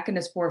go back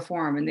into spore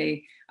form. And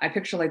I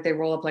picture like they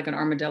roll up like an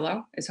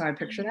armadillo is how I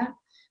picture that.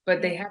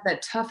 But they have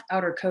that tough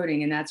outer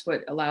coating, and that's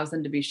what allows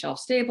them to be shelf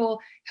stable,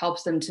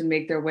 helps them to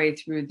make their way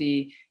through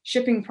the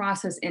shipping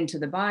process into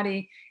the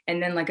body.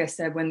 And then, like I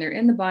said, when they're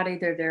in the body,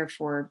 they're there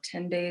for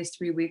 10 days,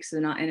 3 weeks, they're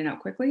not in and out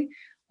quickly.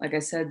 Like I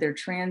said, they're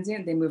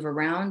transient, they move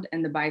around.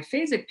 And the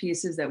biphasic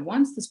piece is that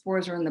once the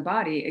spores are in the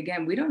body,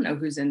 again, we don't know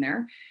who's in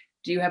there.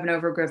 Do you have an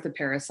overgrowth of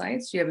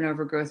parasites? Do you have an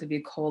overgrowth of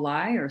E.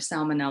 coli or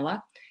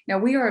salmonella? Now,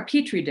 we are a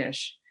petri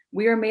dish.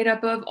 We are made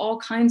up of all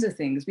kinds of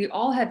things. We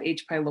all have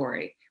H.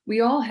 pylori.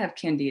 We all have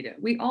candida.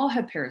 We all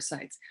have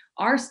parasites.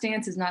 Our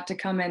stance is not to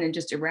come in and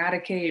just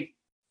eradicate,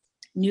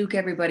 nuke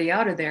everybody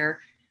out of there.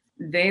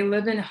 They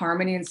live in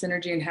harmony and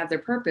synergy and have their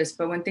purpose.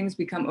 But when things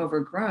become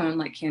overgrown,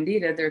 like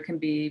candida, there can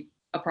be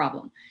a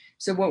problem.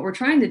 So what we're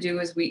trying to do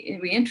is we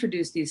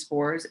introduce these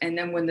spores. And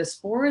then when the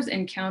spores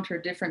encounter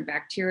different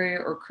bacteria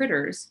or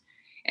critters,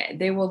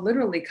 they will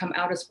literally come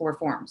out of spore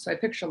form. So I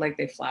picture like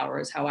they flower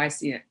is how I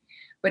see it.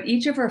 But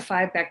each of our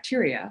 5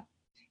 bacteria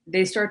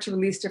they start to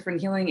release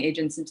different healing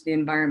agents into the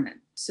environment.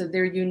 So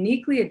they're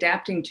uniquely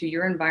adapting to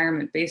your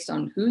environment based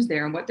on who's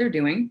there and what they're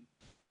doing.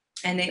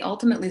 And they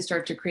ultimately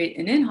start to create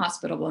an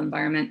inhospitable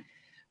environment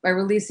by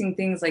releasing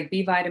things like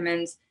B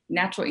vitamins,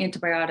 natural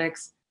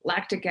antibiotics,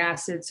 lactic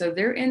acid. So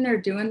they're in there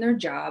doing their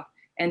job,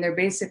 and they're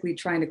basically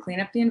trying to clean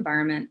up the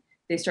environment.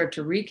 They start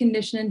to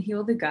recondition and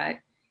heal the gut.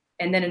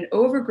 And then an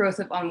overgrowth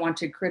of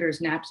unwanted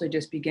critters naturally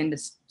just begin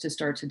to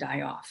start to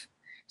die off.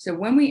 So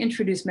when we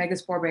introduce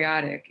Megaspore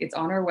Biotic, it's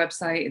on our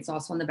website. It's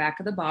also on the back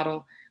of the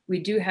bottle. We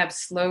do have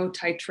slow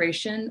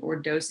titration or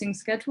dosing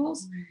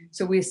schedules.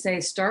 So we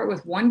say start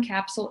with 1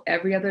 capsule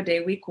every other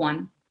day, week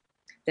 1.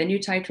 Then you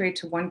titrate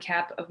to 1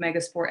 cap of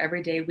Megaspore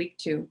every day, week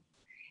 2.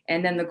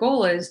 And then the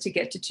goal is to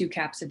get to 2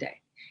 caps a day.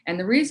 And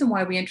the reason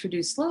why we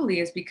introduce slowly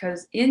is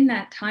because in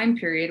that time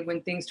period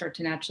when things start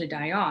to naturally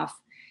die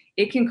off,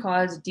 it can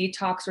cause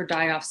detox or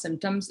die off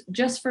symptoms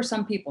just for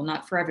some people,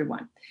 not for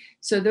everyone.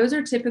 So those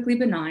are typically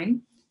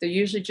benign. They're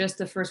usually just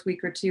the first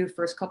week or two,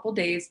 first couple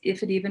days,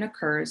 if it even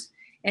occurs.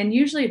 And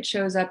usually it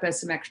shows up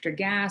as some extra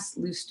gas,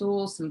 loose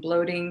stools, some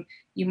bloating.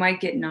 You might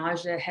get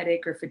nausea,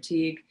 headache, or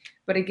fatigue.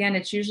 But again,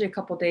 it's usually a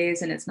couple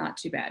days and it's not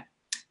too bad.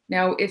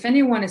 Now, if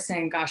anyone is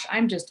saying, gosh,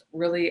 I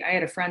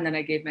had a friend that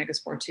I gave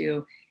Megaspore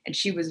to, and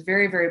she was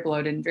very, very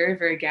bloated and very,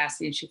 very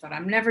gassy. And she thought,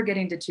 I'm never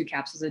getting to 2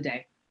 capsules a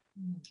day.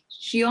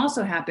 She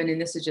also happened, and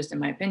this is just in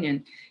my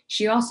opinion,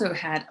 she also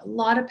had a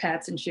lot of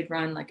pets, and she'd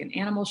run like an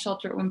animal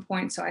shelter at one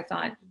point. So I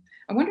thought,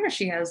 I wonder if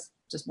she has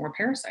just more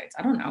parasites.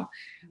 I don't know.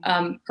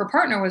 Her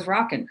partner was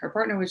rocking. Her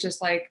partner was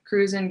just like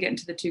cruising, getting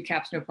to the 2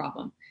 caps, no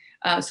problem.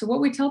 So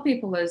what we tell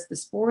people is the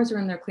spores are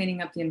in there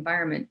cleaning up the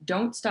environment.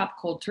 Don't stop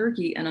cold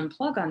turkey and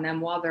unplug on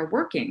them while they're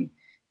working.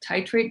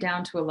 Titrate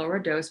down to a lower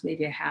dose,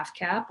 maybe a 1/2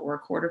 cap or a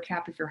 1/4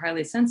 cap if you're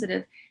highly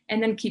sensitive,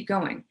 and then keep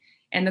going.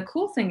 And the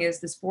cool thing is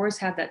the spores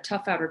have that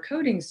tough outer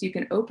coating, so you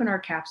can open our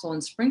capsule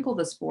and sprinkle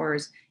the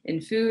spores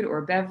in food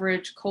or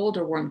beverage, cold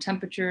or warm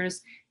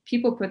temperatures.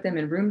 People put them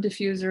in room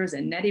diffusers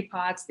and neti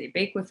pots. They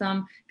bake with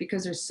them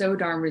because they're so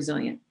darn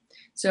resilient.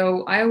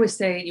 So I always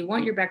say you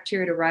want your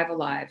bacteria to arrive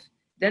alive.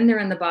 Then they're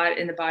in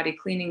the body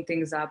cleaning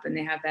things up, and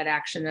they have that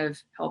action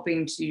of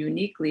helping to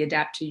uniquely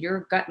adapt to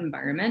your gut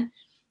environment.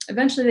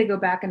 Eventually they go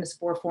back into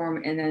spore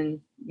form, and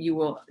then you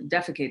will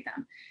defecate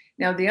them.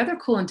 Now, the other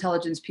cool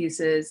intelligence piece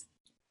is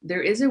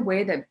there is a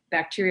way that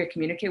bacteria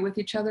communicate with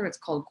each other. It's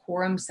called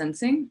quorum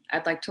sensing.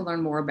 I'd like to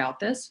learn more about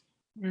this.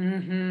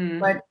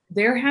 But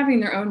they're having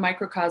their own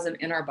microcosm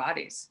in our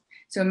bodies.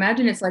 So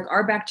imagine it's like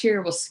our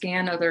bacteria will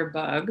scan other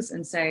bugs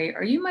and say,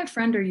 are you my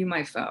friend or are you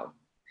my foe?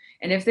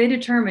 And if they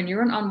determine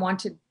you're an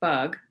unwanted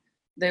bug,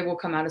 they will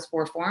come out of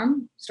spore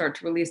form, start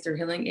to release their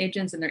healing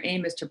agents, and their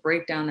aim is to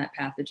break down that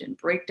pathogen,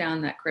 break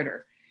down that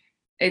critter.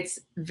 It's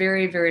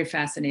very, very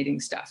fascinating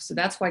stuff. So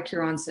that's why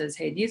Curon says,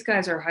 hey, these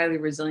guys are highly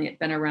resilient,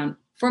 been around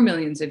for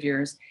millions of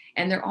years,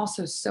 and they're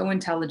also so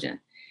intelligent.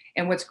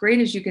 And what's great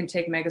is you can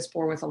take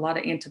Megaspore with a lot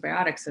of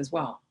antibiotics as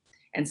well.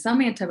 And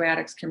some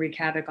antibiotics can wreak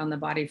havoc on the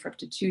body for up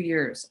to 2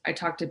 years. I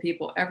talk to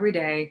people every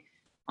day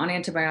on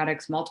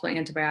antibiotics, multiple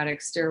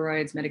antibiotics,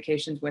 steroids,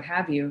 medications, what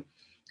have you.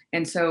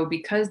 And so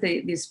because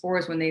these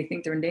spores, when they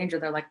think they're in danger,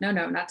 they're like, no,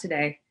 not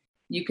today.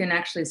 You can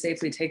actually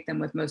safely take them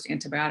with most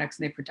antibiotics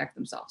and they protect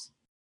themselves.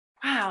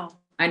 Wow.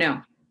 I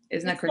know.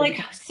 Isn't that crazy?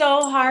 Like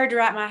so hard to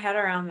wrap my head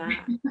around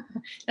that.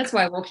 That's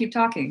why we'll keep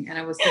talking. And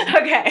I will say,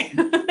 okay.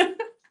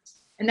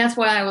 And that's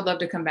why I would love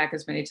to come back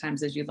as many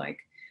times as you'd like.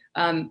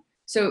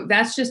 So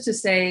that's just to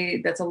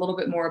say that's a little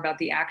bit more about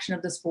the action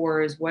of the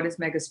spores. What is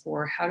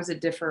Megaspore? How does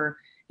it differ?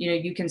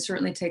 You can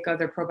certainly take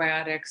other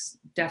probiotics,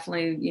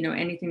 definitely,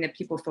 anything that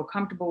people feel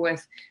comfortable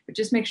with, but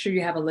just make sure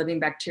you have a living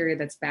bacteria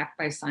that's backed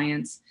by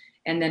science.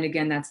 And then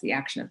again, that's the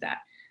action of that.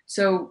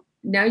 So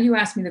now you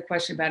asked me the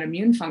question about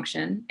immune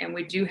function, and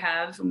we do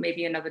have,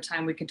 maybe another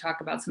time we can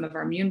talk about some of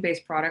our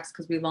immune-based products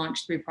because we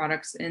launched 3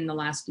 products in the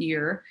last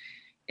year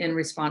in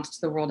response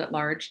to the world at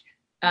large.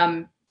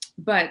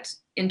 But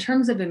in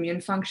terms of immune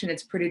function,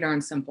 it's pretty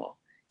darn simple.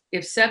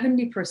 If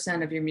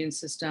 70% of your immune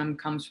system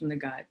comes from the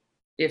gut,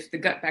 if the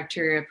gut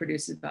bacteria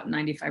produces about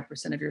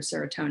 95% of your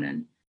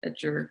serotonin,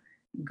 that's your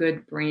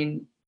good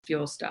brain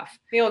fuel stuff.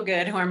 Feel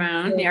good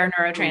hormone, our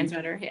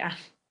neurotransmitter, yeah.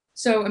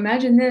 So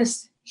imagine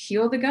this,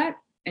 heal the gut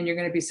and you're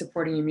going to be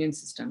supporting your immune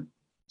system.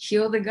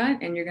 Heal the gut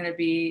and you're going to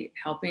be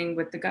helping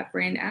with the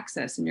gut-brain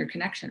axis and your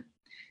connection.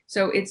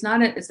 So it's not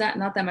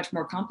that much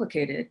more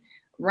complicated.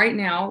 Right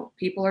now,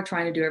 people are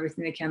trying to do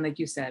everything they can, like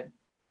you said,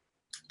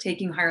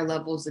 taking higher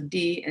levels of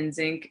D and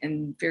zinc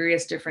and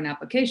various different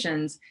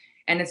applications,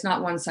 and it's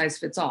not one size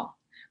fits all.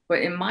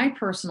 But in my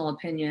personal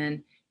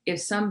opinion, if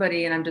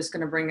somebody, and I'm just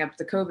going to bring up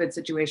the COVID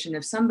situation,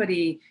 if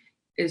somebody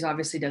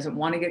obviously doesn't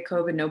want to get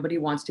COVID, nobody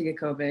wants to get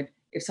COVID.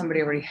 If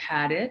somebody already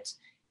had it,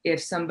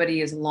 if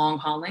somebody is long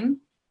hauling,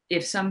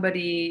 if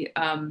somebody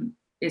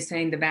is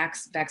saying the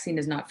vaccine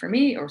is not for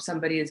me, or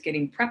somebody is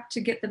getting prepped to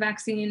get the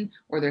vaccine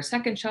or their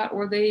second shot,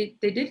 or they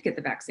did get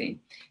the vaccine.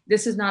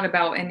 This is not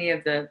about any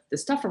of the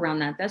stuff around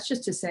that. That's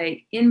just to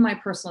say, in my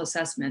personal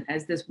assessment,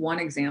 as this one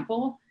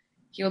example,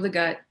 heal the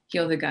gut,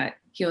 heal the gut,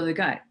 heal the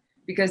gut.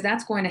 because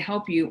that's going to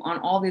help you on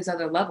all these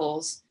other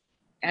levels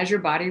as your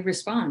body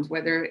responds,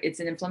 whether it's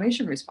an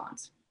inflammation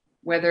response,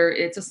 whether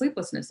it's a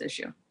sleeplessness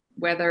issue,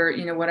 whether,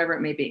 whatever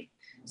it may be.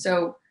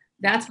 So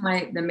that's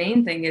the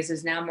main thing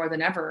is now more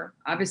than ever,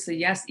 obviously,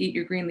 yes, eat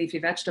your green leafy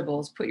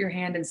vegetables, put your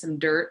hand in some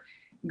dirt,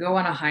 go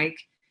on a hike,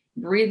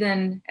 breathe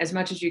in as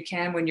much as you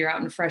can when you're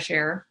out in fresh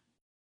air,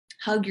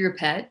 hug your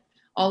pet,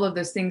 all of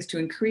those things to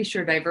increase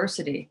your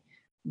diversity.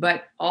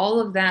 But all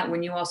of that,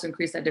 when you also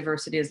increase that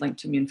diversity, is linked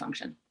to immune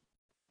function.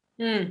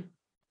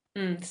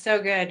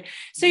 So good.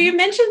 So you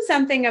mentioned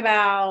something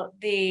about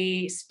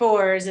the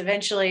spores.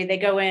 Eventually they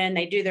go in,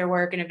 they do their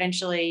work, and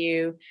eventually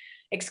you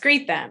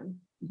excrete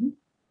them. Mm-hmm.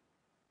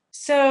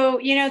 So,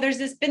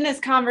 there's been this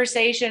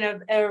conversation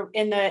of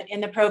in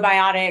the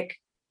probiotic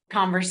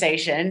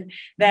conversation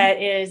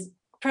that is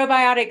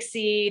probiotic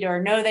seed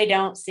or no, they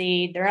don't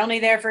seed. They're only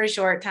there for a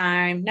short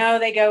time. No,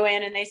 they go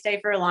in and they stay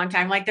for a long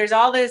time. Like there's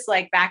all this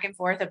like back and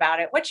forth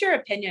about it. What's your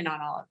opinion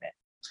on all of it?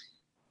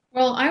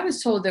 Well, I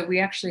was told that we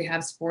actually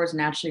have spores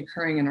naturally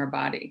occurring in our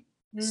body.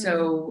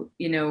 So,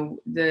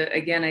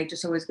 again, I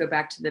just always go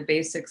back to the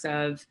basics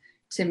of,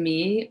 to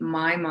me,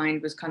 my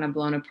mind was kind of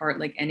blown apart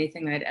like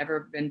anything I'd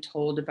ever been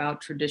told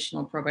about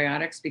traditional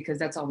probiotics, because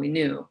that's all we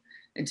knew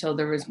until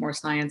there was more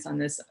science on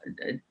this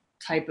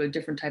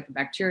different type of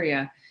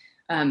bacteria,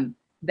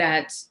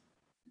 that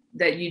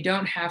you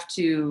don't have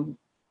to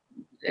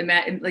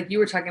imagine, like you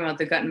were talking about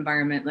the gut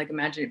environment, like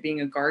imagine it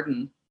being a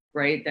garden,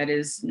 right? That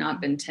has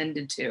not been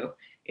tended to,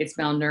 it's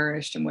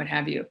malnourished and what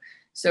have you.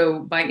 So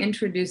by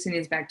introducing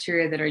these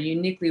bacteria that are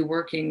uniquely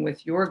working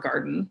with your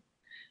garden,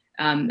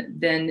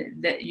 then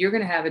that you're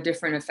going to have a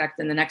different effect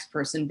than the next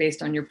person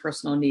based on your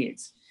personal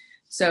needs.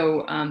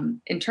 So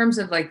in terms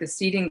of like the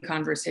seeding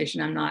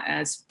conversation, I'm not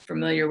as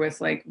familiar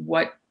with like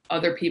what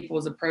other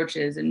people's approach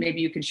is, and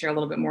maybe you can share a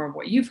little bit more of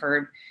what you've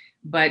heard.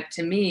 But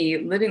to me,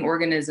 living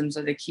organisms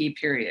are the key,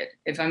 period.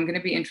 If I'm going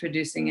to be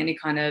introducing any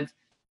kind of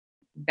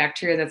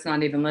bacteria that's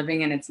not even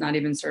living and it's not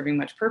even serving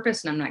much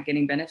purpose and I'm not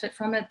getting benefit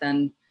from it,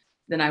 then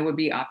I would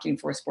be opting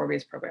for a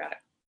spore-based probiotic.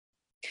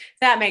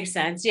 That makes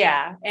sense.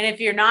 Yeah. And if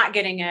you're not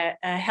getting a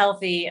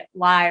healthy,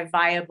 live,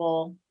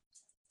 viable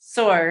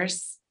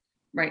source,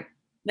 right,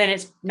 then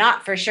it's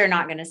not for sure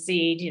not going to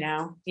seed,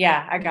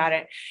 Yeah, I got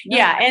it.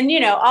 Yeah. And,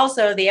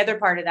 also the other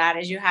part of that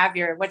is you have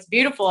what's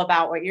beautiful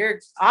about what you're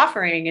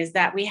offering is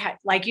that we have,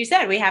 like you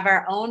said, we have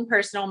our own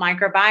personal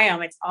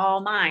microbiome. It's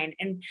all mine.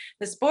 And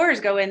the spores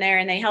go in there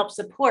and they help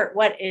support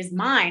what is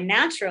mine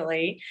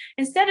naturally,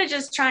 instead of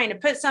just trying to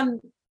put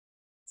some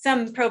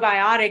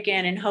probiotic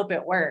in and hope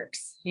it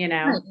works,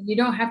 Right. You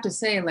don't have to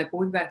say like,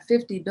 well, we've got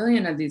 50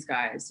 billion of these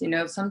guys,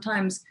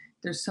 sometimes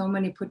there's so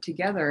many put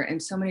together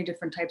and so many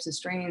different types of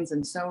strains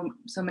and so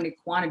many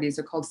quantities.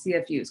 Are called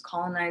CFUs,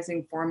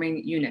 colonizing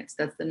forming units.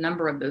 That's the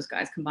number of those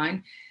guys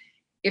combined.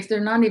 If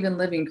they're not even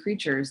living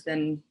creatures,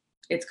 then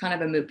it's kind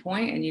of a moot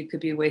point and you could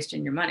be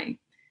wasting your money.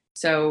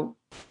 So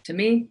to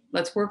me,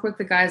 let's work with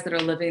the guys that are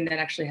living, that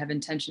actually have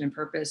intention and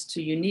purpose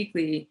to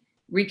uniquely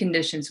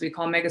recondition. So we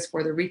call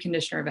Megaspore the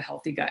reconditioner of a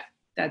healthy gut.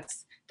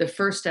 That's the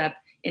first step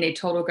in a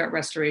total gut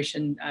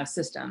restoration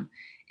system.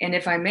 And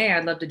if I may,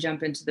 I'd love to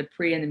jump into the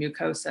pre and the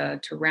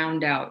mucosa to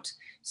round out.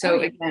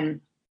 So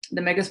again,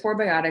 the Megaspore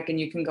Biotic, and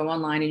you can go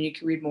online and you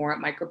can read more at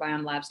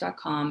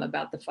microbiomelabs.com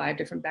about the 5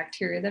 different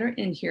bacteria that are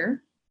in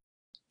here.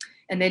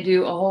 And they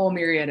do a whole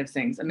myriad of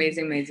things,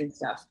 amazing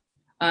stuff.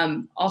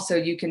 Also,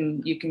 you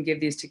can give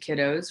these to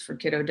kiddos for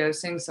kiddo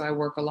dosing. So I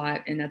work a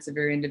lot, and that's a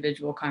very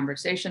individual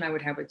conversation I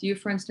would have with you,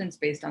 for instance,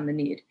 based on the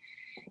need.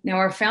 Now,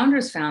 our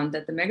founders found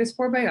that the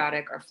Megaspore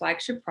Biotic, our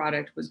flagship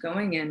product, was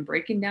going in,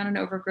 breaking down an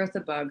overgrowth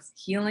of bugs,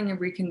 healing and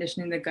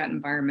reconditioning the gut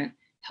environment,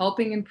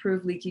 helping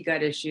improve leaky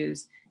gut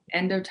issues,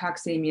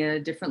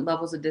 endotoxemia, different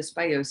levels of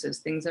dysbiosis,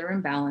 things that are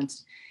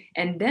imbalanced.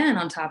 And then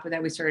on top of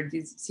that, we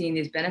started seeing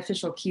these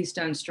beneficial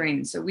keystone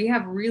strains. So we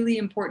have really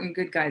important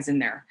good guys in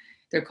there.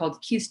 They're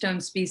called keystone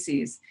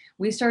species.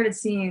 We started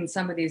seeing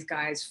some of these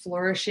guys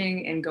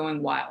flourishing and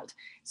going wild.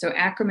 So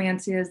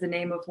Akkermansia is the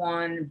name of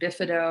one,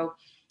 Bifido.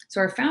 So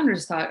our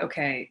founders thought,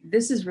 okay,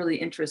 this is really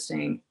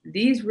interesting.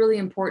 These really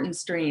important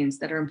strains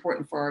that are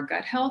important for our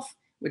gut health,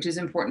 which is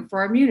important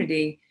for our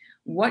immunity,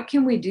 what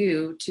can we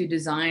do to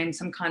design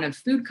some kind of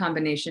food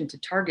combination to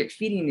target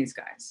feeding these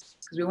guys?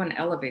 Because we want to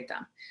elevate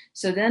them.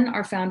 So then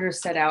our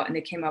founders set out and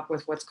they came up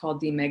with what's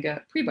called the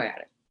Mega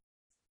Prebiotic.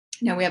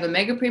 Now we have a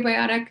Mega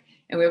Prebiotic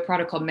and we have a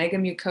product called Mega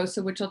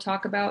Mucosa, which I'll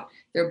talk about.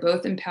 They're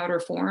both in powder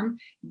form.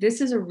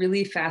 This is a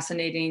really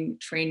fascinating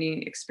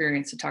training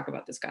experience to talk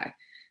about this guy.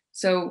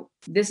 So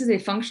this is a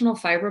functional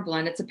fiber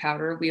blend. It's a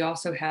powder. We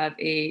also have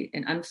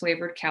an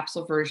unflavored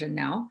capsule version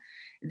now.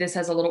 This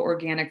has a little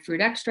organic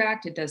fruit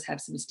extract. It does have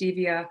some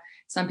stevia.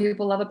 Some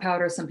people love a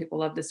powder. Some people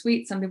love the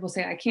sweet. Some people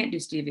say, I can't do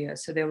stevia.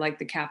 So they like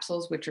the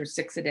capsules, which are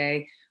 6 a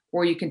day,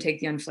 or you can take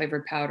the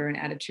unflavored powder and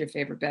add it to your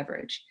favorite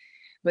beverage.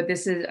 But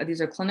these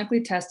are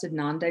clinically tested,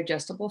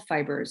 non-digestible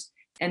fibers.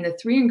 And the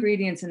 3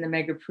 ingredients in the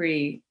Mega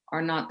Pre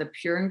are not the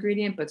pure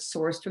ingredient, but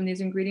sourced from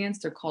these ingredients.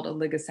 They're called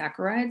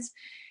oligosaccharides.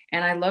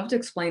 And I love to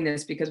explain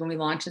this because when we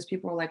launched this,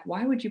 people were like,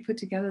 why would you put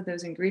together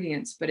those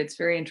ingredients? But it's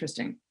very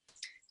interesting.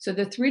 So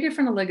the three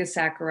different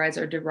oligosaccharides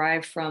are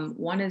derived from,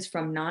 one is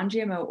from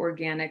non-GMO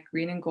organic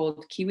green and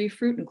gold kiwi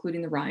fruit,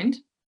 including the rind.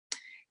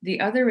 The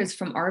other is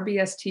from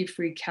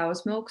RBST-free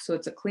cow's milk. So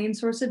it's a clean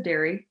source of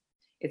dairy.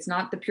 It's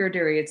not the pure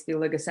dairy, it's the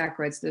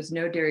oligosaccharides. There's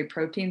no dairy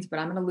proteins, but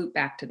I'm going to loop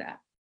back to that.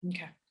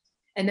 Okay.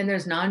 And then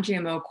there's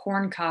non-GMO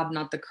corn cob,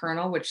 not the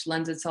kernel, which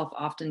lends itself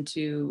often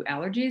to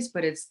allergies,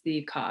 but it's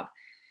the cob.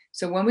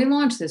 So when we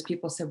launched this,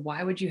 people said,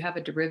 why would you have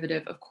a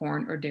derivative of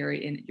corn or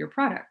dairy in your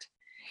product?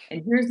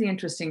 And here's the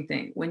interesting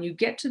thing. When you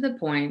get to the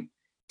point,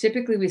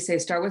 typically we say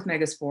start with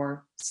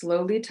Megaspore,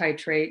 slowly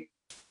titrate,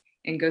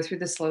 and go through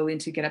this slowly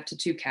to get up to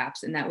 2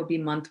 caps. And that would be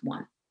month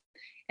 1.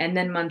 And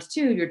then month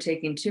 2, you're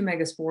taking 2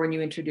 Megaspore and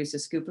you introduce a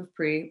scoop of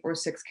pre or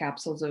 6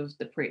 capsules of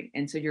the pre.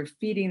 And so you're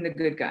feeding the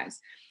good guys.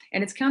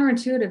 And it's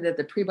counterintuitive that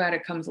the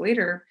prebiotic comes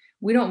later.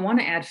 We don't want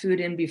to add food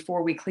in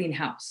before we clean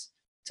house.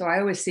 So I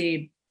always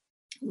see,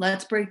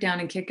 let's break down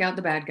and kick out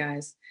the bad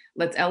guys.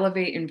 Let's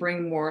elevate and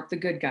bring more of the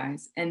good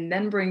guys, and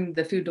then bring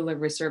the food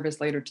delivery service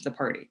later to the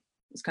party.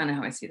 It's kind of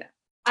how I see that.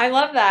 I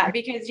love that,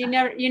 because you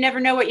never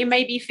know what you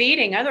may be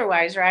feeding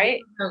otherwise, right?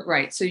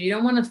 Right. So you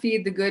don't want to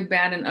feed the good,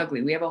 bad, and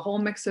ugly. We have a whole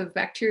mix of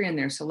bacteria in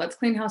there. So let's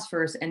clean house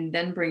first and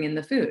then bring in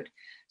the food.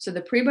 So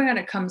the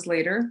prebiotic comes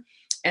later.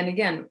 And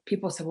again,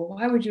 people say, well,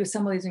 why would you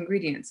assemble these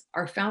ingredients?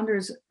 Our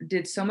founders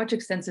did so much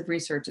extensive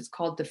research. It's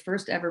called the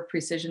first ever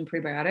precision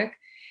prebiotic.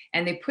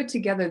 And they put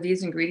together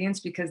these ingredients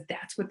because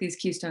that's what these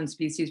keystone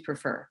species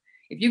prefer.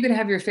 If you could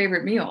have your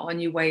favorite meal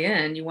and you weigh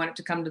in, you want it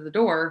to come to the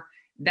door,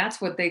 that's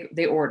what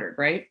they ordered,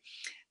 right?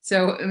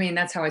 So, I mean,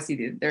 that's how I see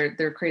these.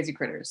 They're crazy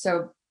critters.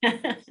 So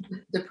the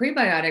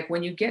prebiotic,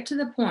 when you get to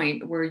the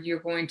point where you're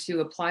going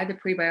to apply the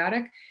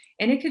prebiotic,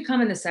 and it could come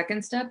in the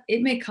second step,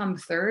 it may come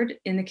third.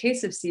 In the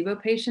case of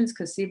SIBO patients,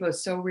 because SIBO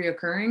is so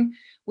reoccurring,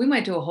 we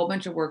might do a whole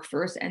bunch of work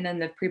first, and then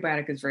the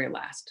prebiotic is very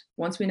last.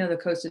 Once we know the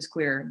coast is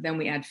clear, then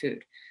we add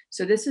food.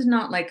 So this is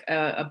not like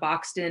a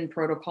boxed in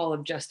protocol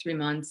of just 3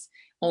 months,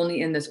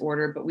 only in this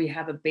order, but we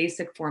have a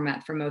basic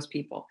format for most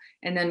people.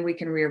 And then we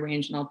can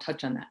rearrange, and I'll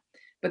touch on that.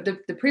 But the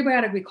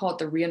prebiotic, we call it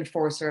the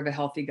reinforcer of a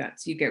healthy gut.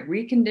 So you get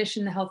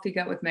reconditioned the healthy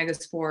gut with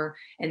Megaspore,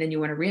 and then you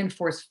want to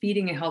reinforce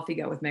feeding a healthy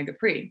gut with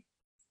Megapre.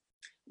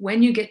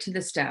 When you get to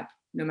the step,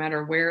 no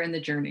matter where in the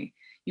journey,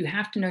 you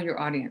have to know your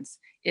audience.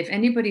 If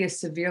anybody is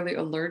severely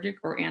allergic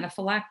or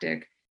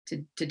anaphylactic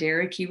to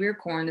dairy, kiwi, or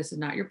corn, this is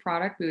not your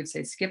product. We would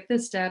say skip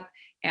this step,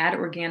 add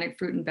organic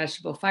fruit and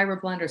vegetable fiber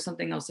blend or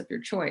something else of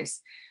your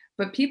choice.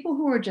 But people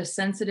who are just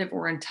sensitive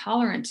or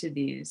intolerant to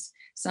these,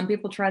 some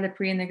people try the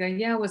pre and they go,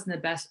 yeah, it wasn't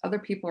the best. Other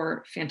people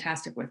are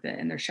fantastic with it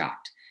and they're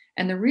shocked.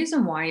 And the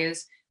reason why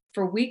is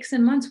for weeks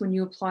and months, when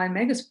you apply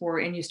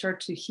Megaspore and you start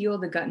to heal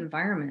the gut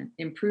environment,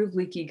 improve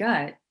leaky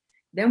gut,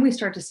 then we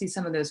start to see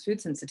some of those food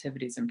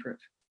sensitivities improve.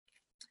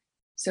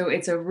 So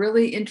it's a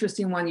really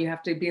interesting one you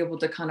have to be able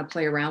to kind of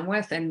play around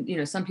with. And, you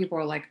know, some people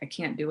are like, I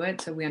can't do it.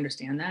 So we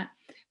understand that.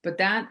 But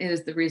that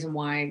is the reason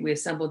why we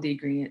assembled the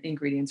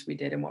ingredients we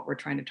did and what we're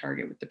trying to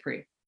target with the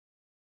pre.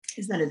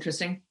 Isn't that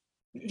interesting?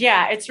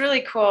 Yeah, it's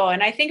really cool.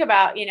 And I think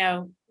about, you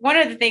know, one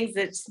of the things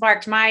that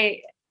sparked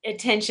my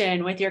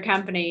attention with your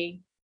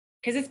company,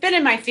 because it's been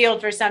in my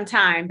field for some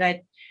time,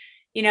 but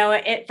you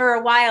know, for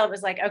a while, it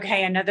was like,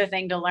 okay, another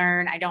thing to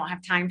learn. I don't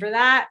have time for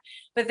that.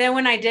 But then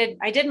when I did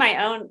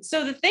my own.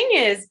 So the thing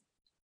is,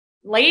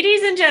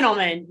 ladies and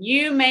gentlemen,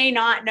 you may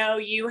not know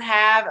you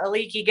have a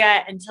leaky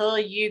gut until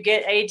you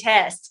get a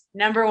test.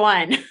 Number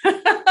one,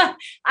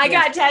 I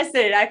got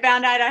tested. I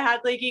found out I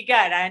had leaky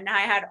gut and I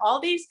had all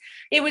these,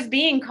 it was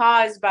being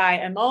caused by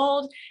a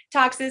mold,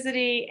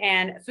 toxicity,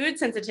 and food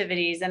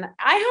sensitivities. And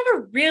I have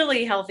a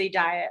really healthy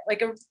diet,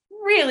 like a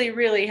really,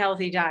 really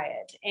healthy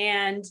diet.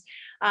 And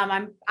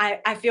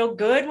I feel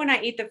good when I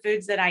eat the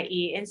foods that I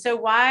eat. And so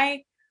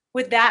why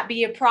would that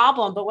be a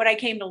problem? But what I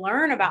came to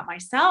learn about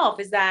myself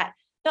is that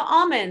the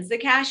almonds, the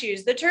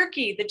cashews, the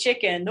turkey, the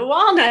chicken, the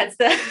walnuts,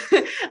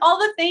 all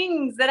the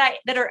things that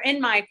are in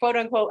my quote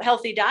unquote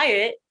healthy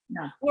diet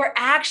were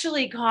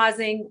actually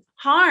causing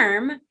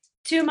harm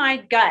to my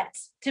gut,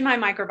 to my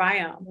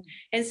microbiome.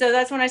 And so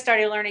that's when I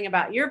started learning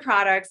about your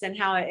products and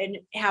how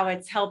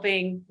it's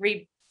helping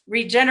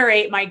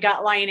regenerate my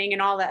gut lining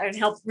and all that and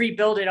help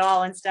rebuild it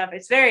all and stuff.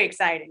 It's very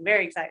exciting,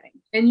 very exciting.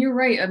 And you're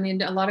right. I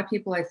mean, a lot of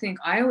people, I think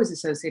I always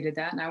associated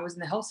that, and I was in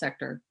the health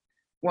sector.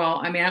 Well,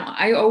 I mean,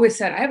 I always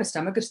said I have a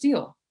stomach of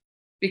steel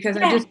because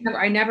I'm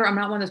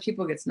not one of those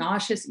people who gets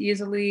nauseous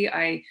easily.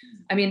 I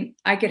mean,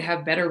 I could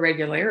have better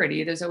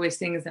regularity. There's always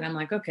things that I'm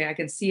like, okay, I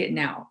can see it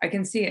now.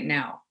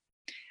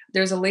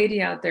 There's a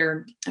lady out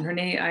there, and her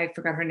name, I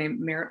forgot her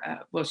name.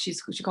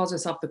 She calls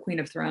herself the Queen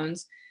of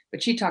Thrones,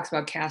 but she talks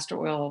about castor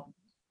oil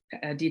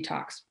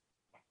detox.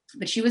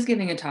 But she was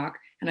giving a talk,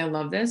 and I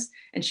love this.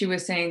 And she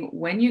was saying,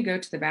 when you go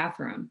to the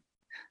bathroom,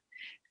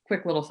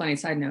 quick little funny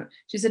side note,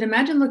 she said,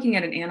 imagine looking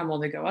at an animal.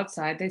 They go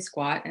outside, they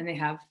squat, and they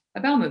have a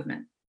bowel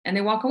movement, and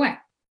they walk away.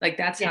 Like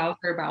that's how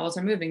their bowels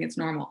are moving. It's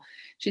normal.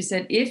 She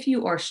said, if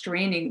you are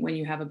straining when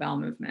you have a bowel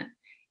movement,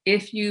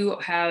 if you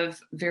have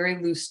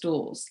very loose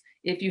stools,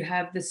 If you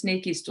have the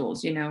snaky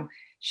stools,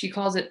 she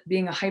calls it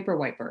being a hyper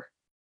wiper.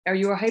 Are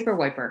you a hyper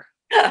wiper?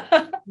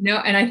 No,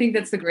 and I think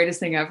that's the greatest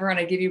thing ever. And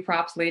I give you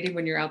props, lady,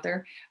 when you're out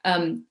there.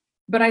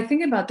 But I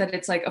think about that.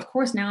 It's like, of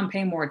course, now I'm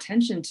paying more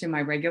attention to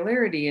my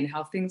regularity and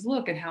how things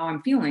look and how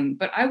I'm feeling.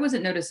 But I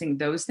wasn't noticing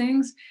those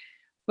things.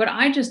 But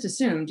I just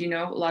assumed,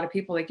 a lot of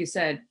people, like you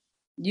said,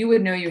 you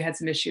would know you had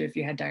some issue if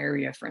you had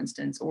diarrhea, for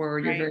instance, or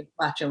you're Right. very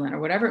flatulent or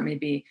whatever it may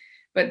be.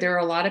 But there are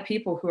a lot of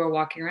people who are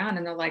walking around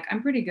and they're like,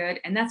 I'm pretty good.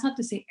 And that's not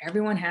to say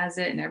everyone has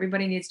it and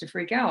everybody needs to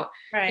freak out.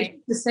 It's Right.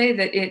 just to say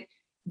that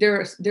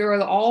there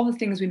are all the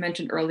things we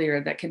mentioned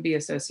earlier that can be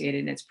associated,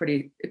 and it's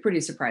pretty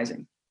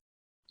surprising.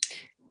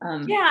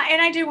 Yeah.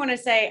 And I do want to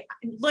say,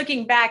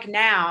 looking back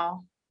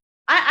now,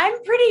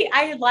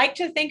 I like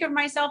to think of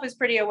myself as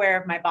pretty aware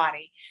of my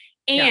body.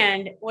 Yeah.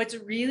 And what's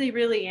really,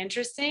 really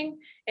interesting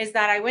is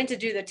that I went to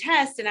do the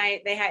test, and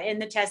they had in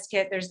the test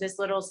kit, there's this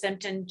little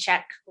symptom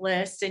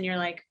checklist, and you're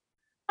like,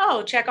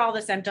 oh, check all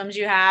the symptoms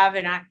you have.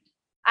 And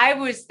I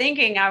was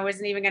thinking I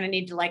wasn't even going to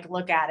need to like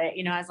look at it.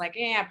 I was like,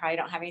 yeah, I probably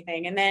don't have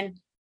anything. And then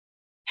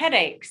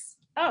headaches.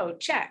 Oh,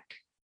 check.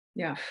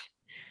 Yeah.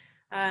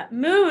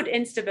 Mood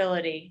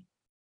instability.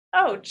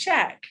 Oh,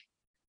 check.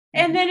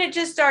 Mm-hmm. And then it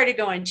just started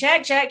going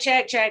check, check,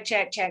 check, check,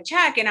 check, check,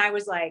 check. And I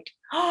was like,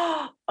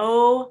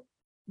 oh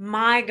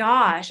my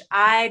gosh,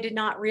 I did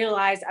not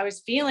realize I was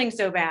feeling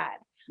so bad.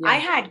 Yeah. I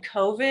had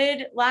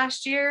COVID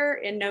last year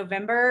in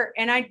November,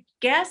 and I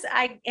guess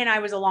I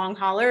was a long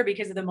hauler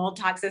because of the mold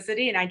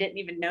toxicity, and I didn't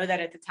even know that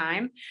at the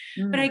time.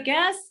 But I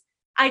guess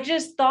I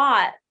just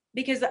thought,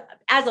 because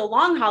as a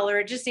long hauler,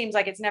 it just seems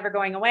like it's never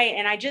going away.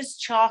 And I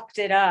just chalked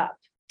it up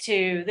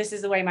to, this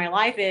is the way my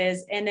life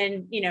is. And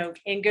then,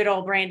 in good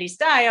old Brandy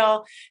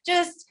style,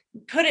 just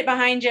put it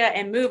behind you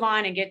and move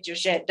on and get your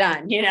shit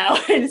done,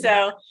 And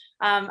so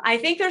I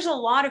think there's a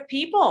lot of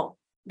people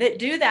that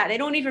do that. They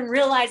don't even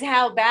realize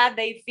how bad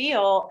they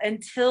feel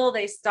until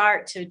they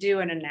start to do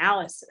an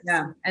analysis.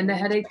 Yeah. And the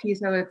headache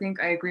piece, I would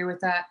think I agree with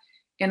that.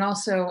 And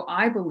also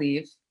I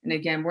believe, and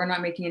again, we're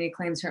not making any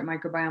claims here at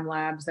Microbiome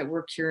Labs that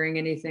we're curing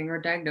anything or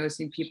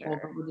diagnosing people,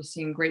 but we're just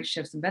seeing great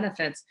shifts and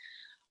benefits.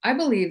 I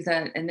believe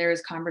that, and there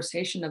is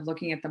conversation of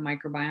looking at the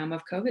microbiome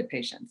of COVID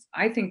patients.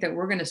 I think that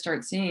we're going to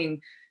start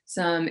seeing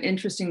some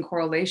interesting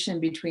correlation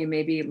between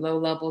maybe low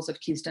levels of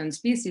keystone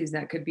species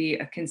that could be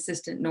a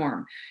consistent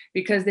norm,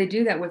 because they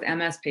do that with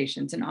MS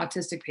patients and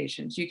autistic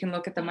patients. You can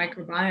look at the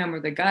microbiome or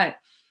the gut,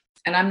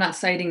 and I'm not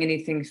citing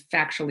anything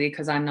factually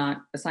because I'm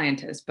not a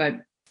scientist, but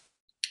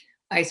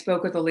I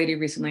spoke with a lady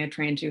recently I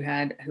trained who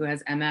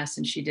has MS,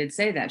 and she did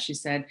say that. She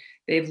said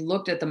they've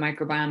looked at the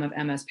microbiome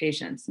of MS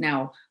patients.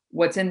 Now,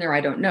 what's in there,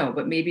 I don't know,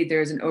 but maybe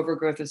there's an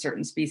overgrowth of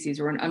certain species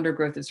or an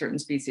undergrowth of certain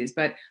species.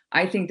 But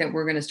I think that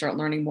we're going to start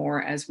learning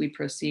more as we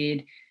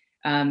proceed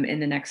in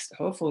the next,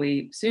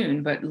 hopefully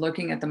soon, but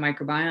looking at the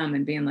microbiome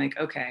and being like,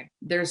 okay,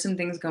 there's some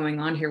things going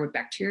on here with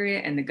bacteria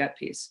and the gut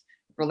piece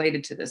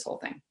related to this whole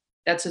thing.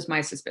 That's just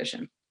my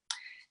suspicion.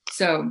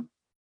 So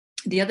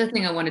the other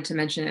thing I wanted to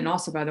mention, and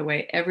also, by the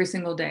way, every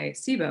single day,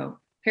 SIBO,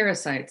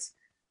 parasites,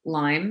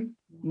 Lyme,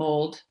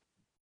 mold,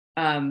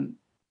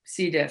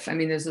 C. diff. I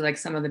mean, those are like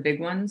some of the big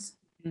ones,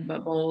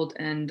 but mold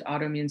and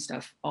autoimmune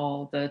stuff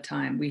all the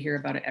time. We hear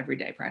about it every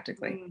day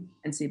practically,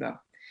 and SIBO.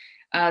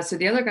 So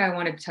the other guy I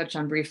wanted to touch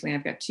on briefly,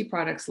 I've got 2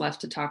 products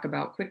left to talk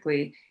about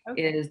quickly,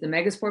 is the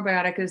Megaspore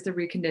Biotic is the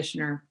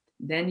reconditioner.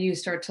 Then you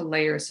start to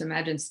layer. So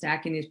imagine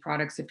stacking these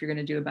products if you're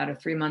going to do about a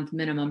 3-month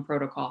minimum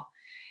protocol.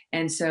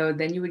 And so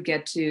then you would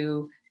get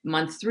to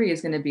month 3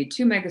 is going to be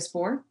 2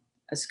 Megaspore,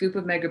 a scoop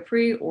of Mega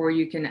Pre, or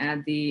you can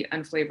add the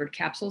unflavored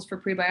capsules for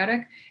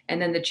prebiotic.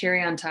 And then the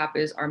cherry on top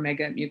is our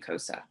Mega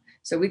Mucosa.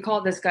 So we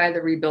call this guy the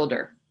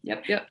rebuilder.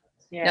 Yep.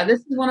 Yeah. Now, this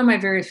is one of my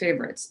very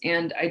favorites.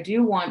 And I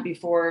do want,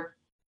 before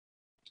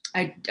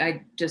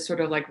I just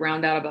sort of like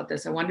round out about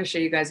this, I wanted to show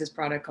you guys this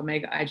product called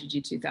Mega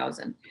IgG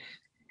 2000.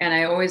 And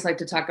I always like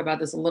to talk about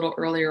this a little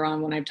earlier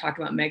on when I talk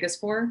about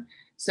Megaspore.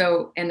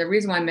 So, and the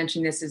reason why I'm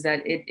mentioning this is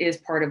that it is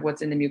part of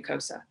what's in the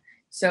mucosa.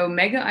 So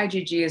Mega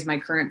IgG is my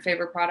current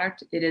favorite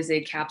product. It is a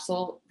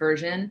capsule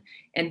version,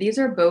 and these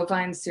are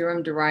bovine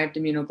serum derived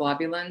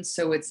immunoglobulins.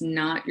 So it's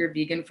not your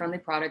vegan friendly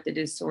product. It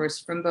is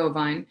sourced from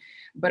bovine,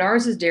 but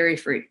ours is dairy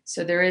free.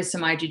 So there is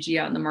some IgG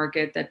out in the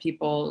market that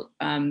people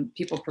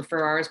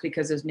prefer ours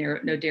because there's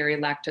no dairy,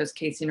 lactose,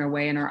 casein, or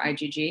whey in our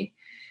IgG.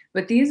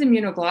 But these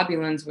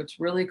immunoglobulins, what's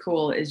really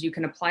cool is you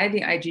can apply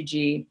the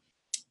IgG.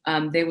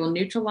 They will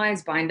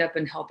neutralize, bind up,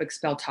 and help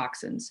expel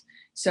toxins.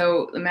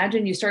 So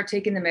imagine you start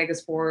taking the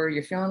Megaspore,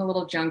 you're feeling a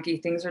little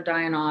junky, things are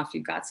dying off,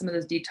 you've got some of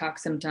those detox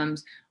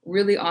symptoms,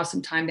 really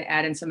awesome time to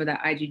add in some of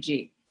that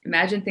IgG.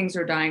 Imagine things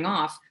are dying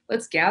off,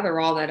 let's gather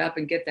all that up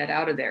and get that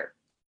out of there.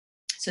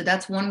 So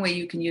that's one way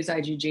you can use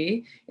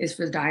IgG, is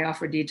for die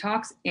off or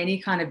detox. Any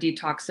kind of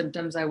detox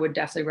symptoms, I would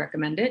definitely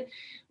recommend it.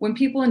 When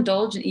people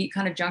indulge and eat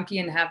kind of junky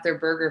and have their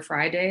burger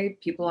Friday,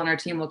 people on our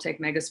team will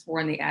take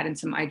Megaspore and they add in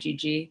some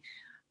IgG.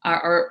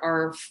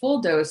 Our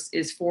full dose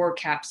is 4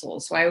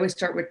 capsules. So I always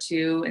start with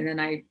 2, and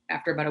then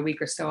after about a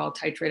week or so, I'll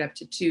titrate up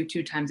to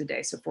 2 times a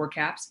day. So 4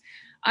 caps.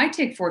 I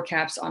take 4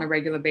 caps on a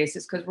regular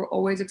basis because we're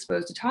always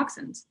exposed to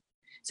toxins.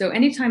 So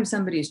anytime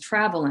somebody's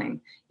traveling,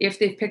 if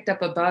they've picked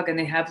up a bug and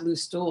they have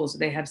loose stools, or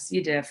they have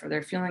C. diff, or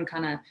they're feeling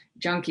kind of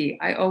junky,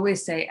 I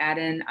always say add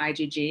in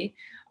IgG.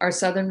 Our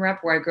Southern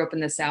rep, where I grew up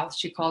in the South,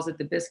 she calls it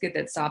the biscuit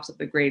that sops up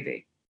the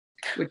gravy,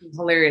 which is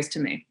hilarious to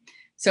me.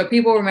 So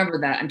people remember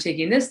that I'm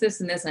taking this,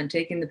 this, and this, and I'm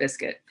taking the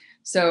biscuit.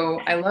 So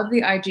I love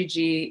the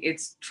IgG.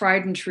 It's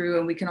tried and true,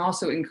 and we can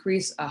also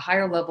increase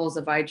higher levels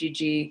of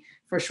IgG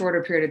for a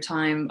shorter period of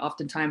time,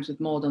 oftentimes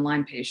with mold and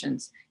Lyme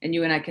patients. And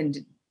you and I can,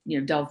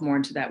 delve more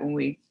into that when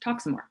we talk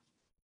some more.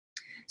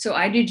 So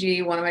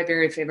IgG, one of my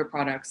very favorite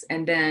products.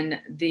 And then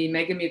the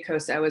Mega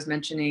Mucosa I was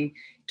mentioning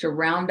to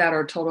round out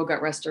our total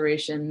gut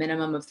restoration,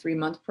 minimum of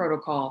 3-month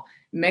protocol,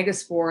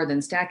 Megaspore,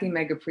 then stacking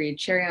Megapre,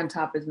 cherry on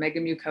top is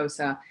Mega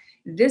Mucosa.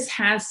 This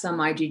has some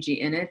IgG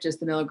in it, just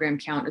the milligram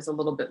count is a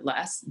little bit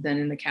less than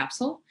in the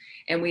capsule.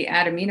 And we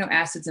add amino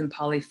acids and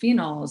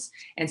polyphenols.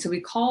 And so we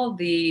call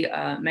the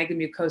Mega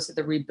Mucosa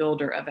the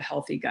rebuilder of a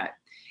healthy gut.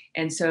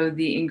 And so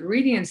the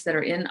ingredients that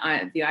are in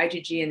the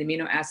IgG and the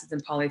amino acids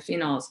and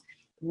polyphenols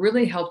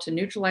really help to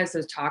neutralize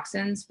those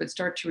toxins, but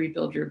start to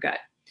rebuild your gut.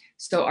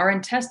 So our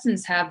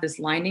intestines have this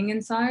lining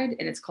inside,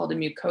 and it's called a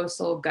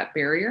mucosal gut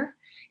barrier.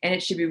 And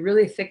it should be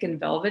really thick and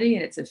velvety,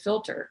 and it's a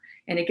filter.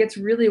 And it gets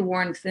really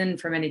worn thin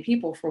for many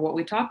people for what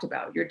we talked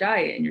about, your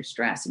diet and your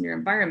stress and your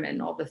environment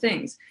and all the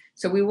things.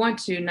 So we want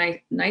to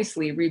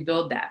nicely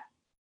rebuild that.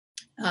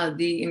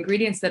 The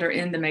ingredients that are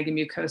in the Mega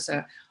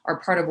Mucosa are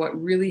part of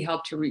what really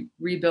help to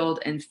rebuild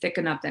and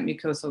thicken up that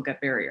mucosal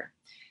gut barrier.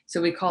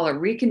 So we call it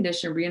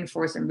recondition,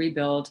 reinforce, and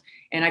rebuild.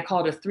 And I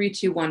call it a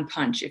 3-2-1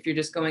 punch if you're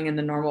just going in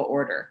the normal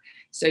order.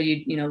 So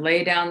you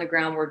lay down the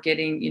groundwork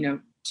getting,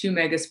 2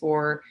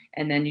 Megaspore,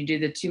 and then you do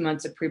the 2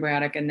 months of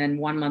prebiotic and then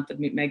 1 month of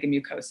Mega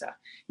Mucosa.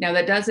 Now,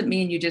 that doesn't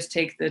mean you just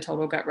take the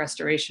total gut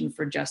restoration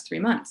for just 3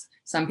 months.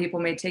 Some people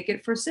may take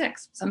it for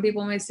 6. Some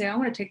people may say, I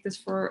want to take this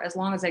for as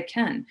long as I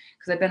can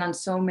because I've been on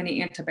so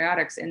many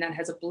antibiotics and that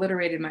has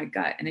obliterated my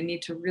gut and I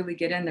need to really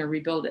get in there,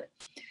 rebuild it.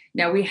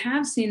 Now, we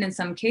have seen in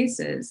some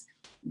cases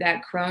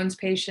that Crohn's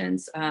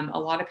patients, a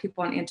lot of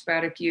people on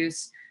antibiotic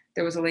use,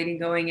 there was a lady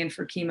going in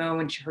for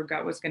chemo and her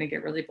gut was going to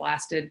get really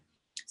blasted.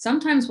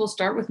 Sometimes we'll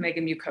start with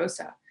Mega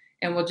Mucosa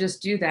and we'll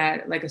just do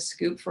that like a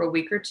scoop for a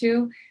week or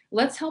 2.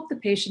 Let's help the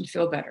patient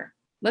feel better.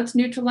 Let's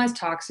neutralize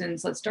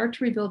toxins. Let's start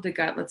to rebuild the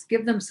gut. Let's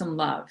give them some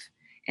love.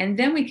 And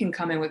then we can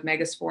come in with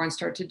Megaspore and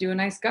start to do a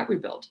nice gut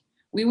rebuild.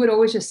 We would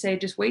always just say,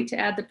 just wait to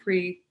add the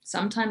pre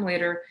sometime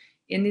later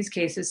in these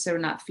cases so we're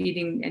not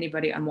feeding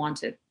anybody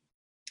unwanted.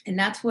 And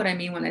that's what I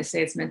mean when I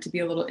say it's meant to be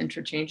a little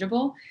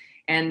interchangeable.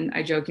 And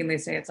I jokingly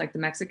say it's like the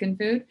Mexican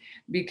food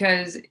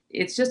because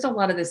it's just a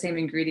lot of the same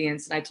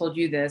ingredients. And I told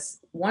you this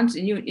once,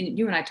 and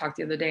you and I talked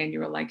the other day, and you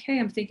were like, "Hey,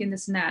 I'm thinking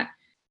this and that."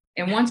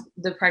 And once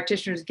the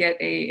practitioners get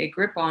a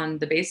grip on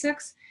the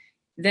basics,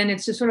 then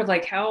it's just sort of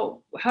like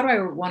how do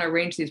I want to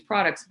arrange these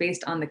products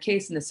based on the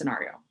case and the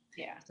scenario?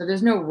 Yeah. So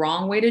there's no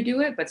wrong way to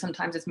do it, but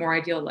sometimes it's more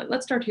ideal. Like,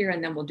 let's start here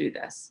and then we'll do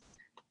this.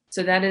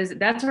 So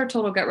that's our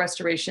total gut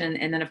restoration.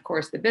 And then of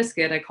course the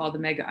biscuit I call the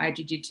Mega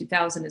IgG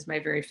 2000 is my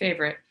very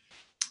favorite.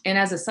 And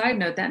as a side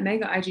note, that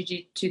Mega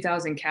IgG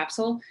 2000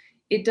 capsule,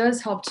 it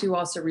does help to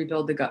also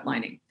rebuild the gut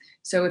lining.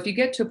 So if you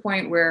get to a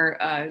point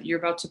where you're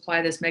about to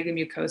apply this Mega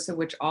Mucosa,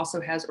 which also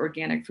has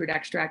organic fruit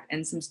extract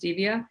and some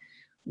stevia,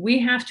 we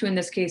have to, in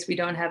this case, we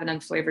don't have an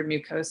unflavored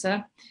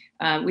mucosa.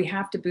 We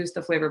have to boost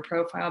the flavor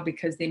profile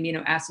because the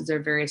amino acids are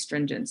very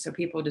astringent. So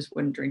people just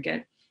wouldn't drink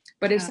it.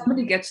 But if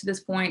somebody gets to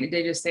this point and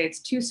they just say it's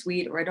too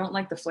sweet or I don't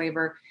like the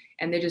flavor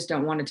and they just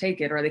don't want to take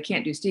it or they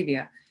can't do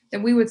stevia,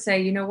 then we would say,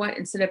 you know what,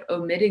 instead of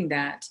omitting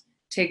that,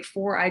 take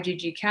 4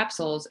 IgG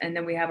capsules and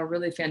then we have a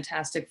really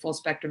fantastic full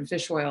spectrum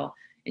fish oil.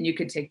 And you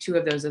could take 2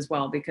 of those as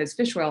well because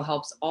fish oil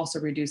helps also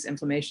reduce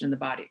inflammation in the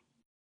body.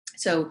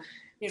 So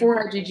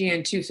 4 IgG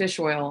and 2 fish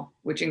oil,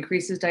 which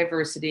increases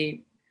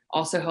diversity,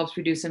 also helps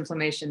reduce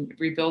inflammation,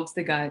 rebuilds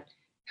the gut,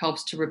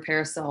 helps to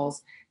repair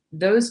cells.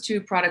 Those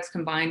 2 products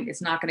combined,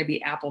 it's not going to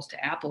be apples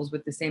to apples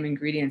with the same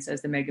ingredients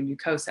as the Mega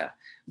Mucosa.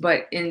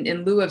 But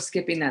in lieu of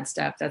skipping that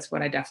step, that's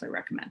what I definitely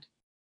recommend.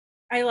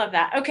 I love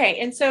that. Okay.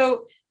 And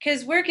so,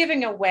 because we're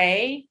giving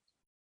away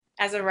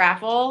as a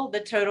raffle the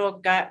total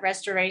gut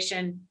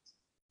restoration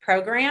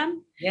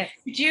program. Yes.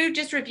 Could you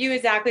just review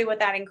exactly what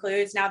that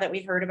includes now that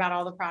we've heard about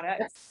all the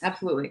products? Yes,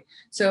 absolutely.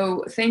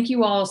 So thank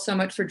you all so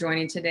much for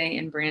joining today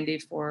and Brandy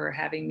for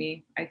having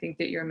me. I think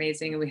that you're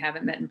amazing and we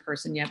haven't met in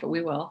person yet, but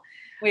we will.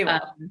 We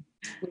will.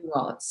 We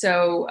will.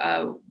 So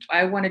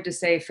I wanted to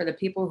say for the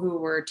people who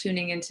were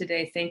tuning in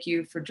today, thank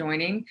you for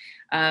joining.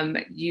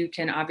 You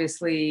can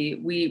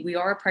obviously, we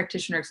are a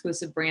practitioner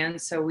exclusive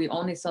brand, so we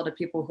only sell to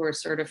people who are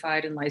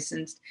certified and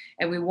licensed,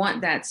 and we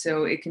want that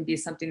so it can be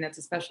something that's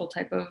a special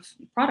type of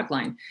product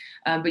line.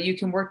 But you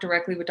can work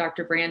directly with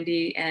Dr.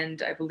 Brandy,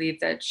 and I believe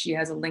that she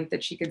has a link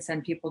that she can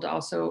send people to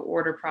also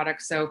order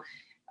products. So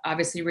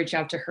obviously reach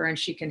out to her and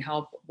she can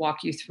help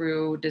walk you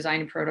through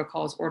designing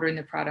protocols, ordering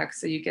the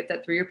products. So you get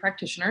that through your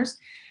practitioners.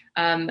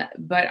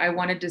 But I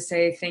wanted to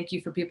say thank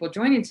you for people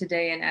joining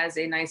today. And as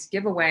a nice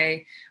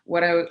giveaway,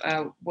 what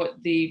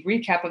the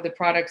recap of the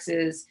products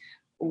is,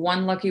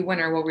 one lucky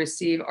winner will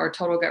receive our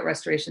Total Gut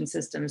Restoration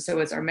System. So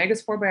it's our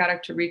Megas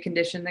Probiotic to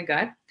recondition the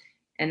gut.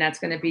 And that's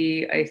going to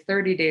be a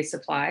 30-day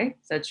supply.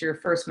 So that's your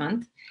first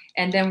month.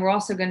 And then we're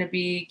also going to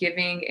be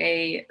giving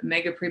a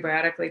Mega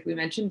Prebiotic, like we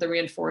mentioned, the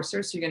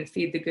reinforcer. So you're going to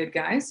feed the good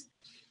guys.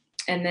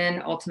 And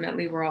then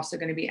ultimately, we're also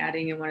going to be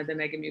adding in one of the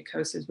mega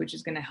mucosas, which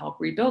is going to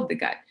help rebuild the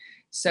gut.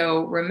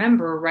 So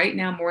remember, right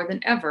now, more than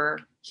ever,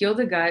 heal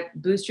the gut,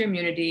 boost your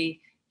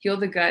immunity, heal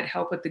the gut,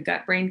 help with the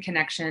gut-brain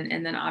connection.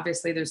 And then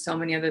obviously, there's so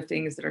many other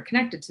things that are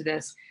connected to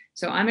this.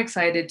 So I'm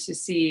excited to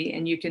see,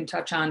 and you can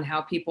touch on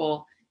how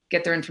people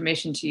get their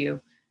information to you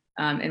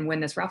and win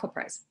this raffle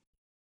prize.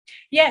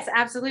 Yes,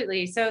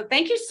 absolutely. So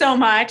thank you so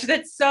much.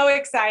 That's so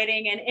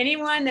exciting. And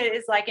anyone that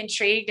is like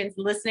intrigued and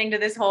listening to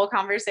this whole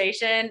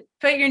conversation,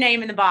 put your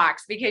name in the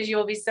box because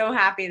you'll be so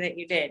happy that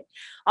you did.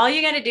 All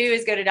you got to do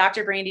is go to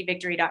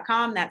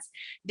drbrandyvictory.com. That's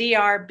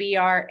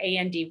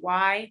DRBRANDY,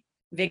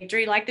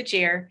 victory like the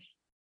cheer.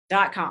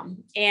 .com.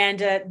 And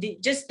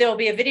there'll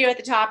be a video at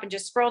the top, and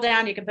just scroll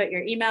down. You can put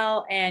your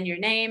email and your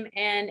name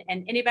in,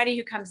 and anybody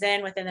who comes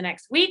in within the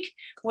next week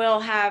will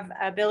have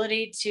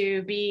ability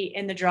to be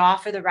in the draw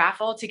for the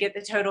raffle to get the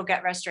Total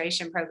Gut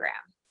Restoration Program.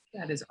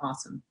 That is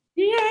awesome.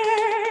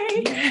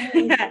 Yay!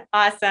 Yay.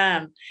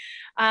 Awesome.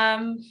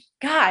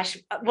 Gosh,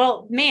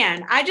 well,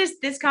 man,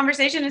 this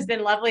conversation has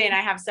been lovely, and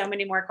I have so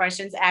many more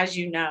questions, as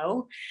you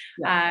know.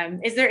 Yeah.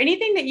 Is there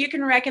anything that you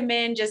can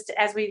recommend, just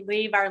as we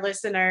leave our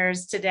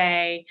listeners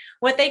today,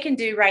 what they can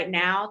do right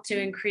now to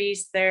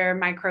increase their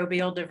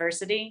microbial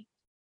diversity?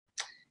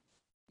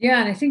 Yeah,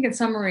 and I think in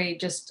summary,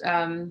 just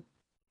and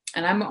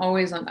I'm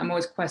always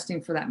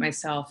questing for that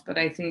myself, but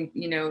I think,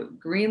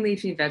 green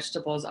leafy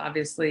vegetables,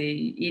 obviously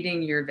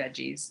eating your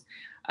veggies.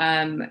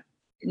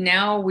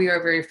 Now we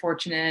are very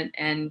fortunate,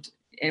 and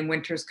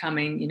winter's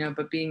coming,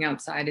 but being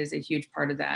outside is a huge part of that.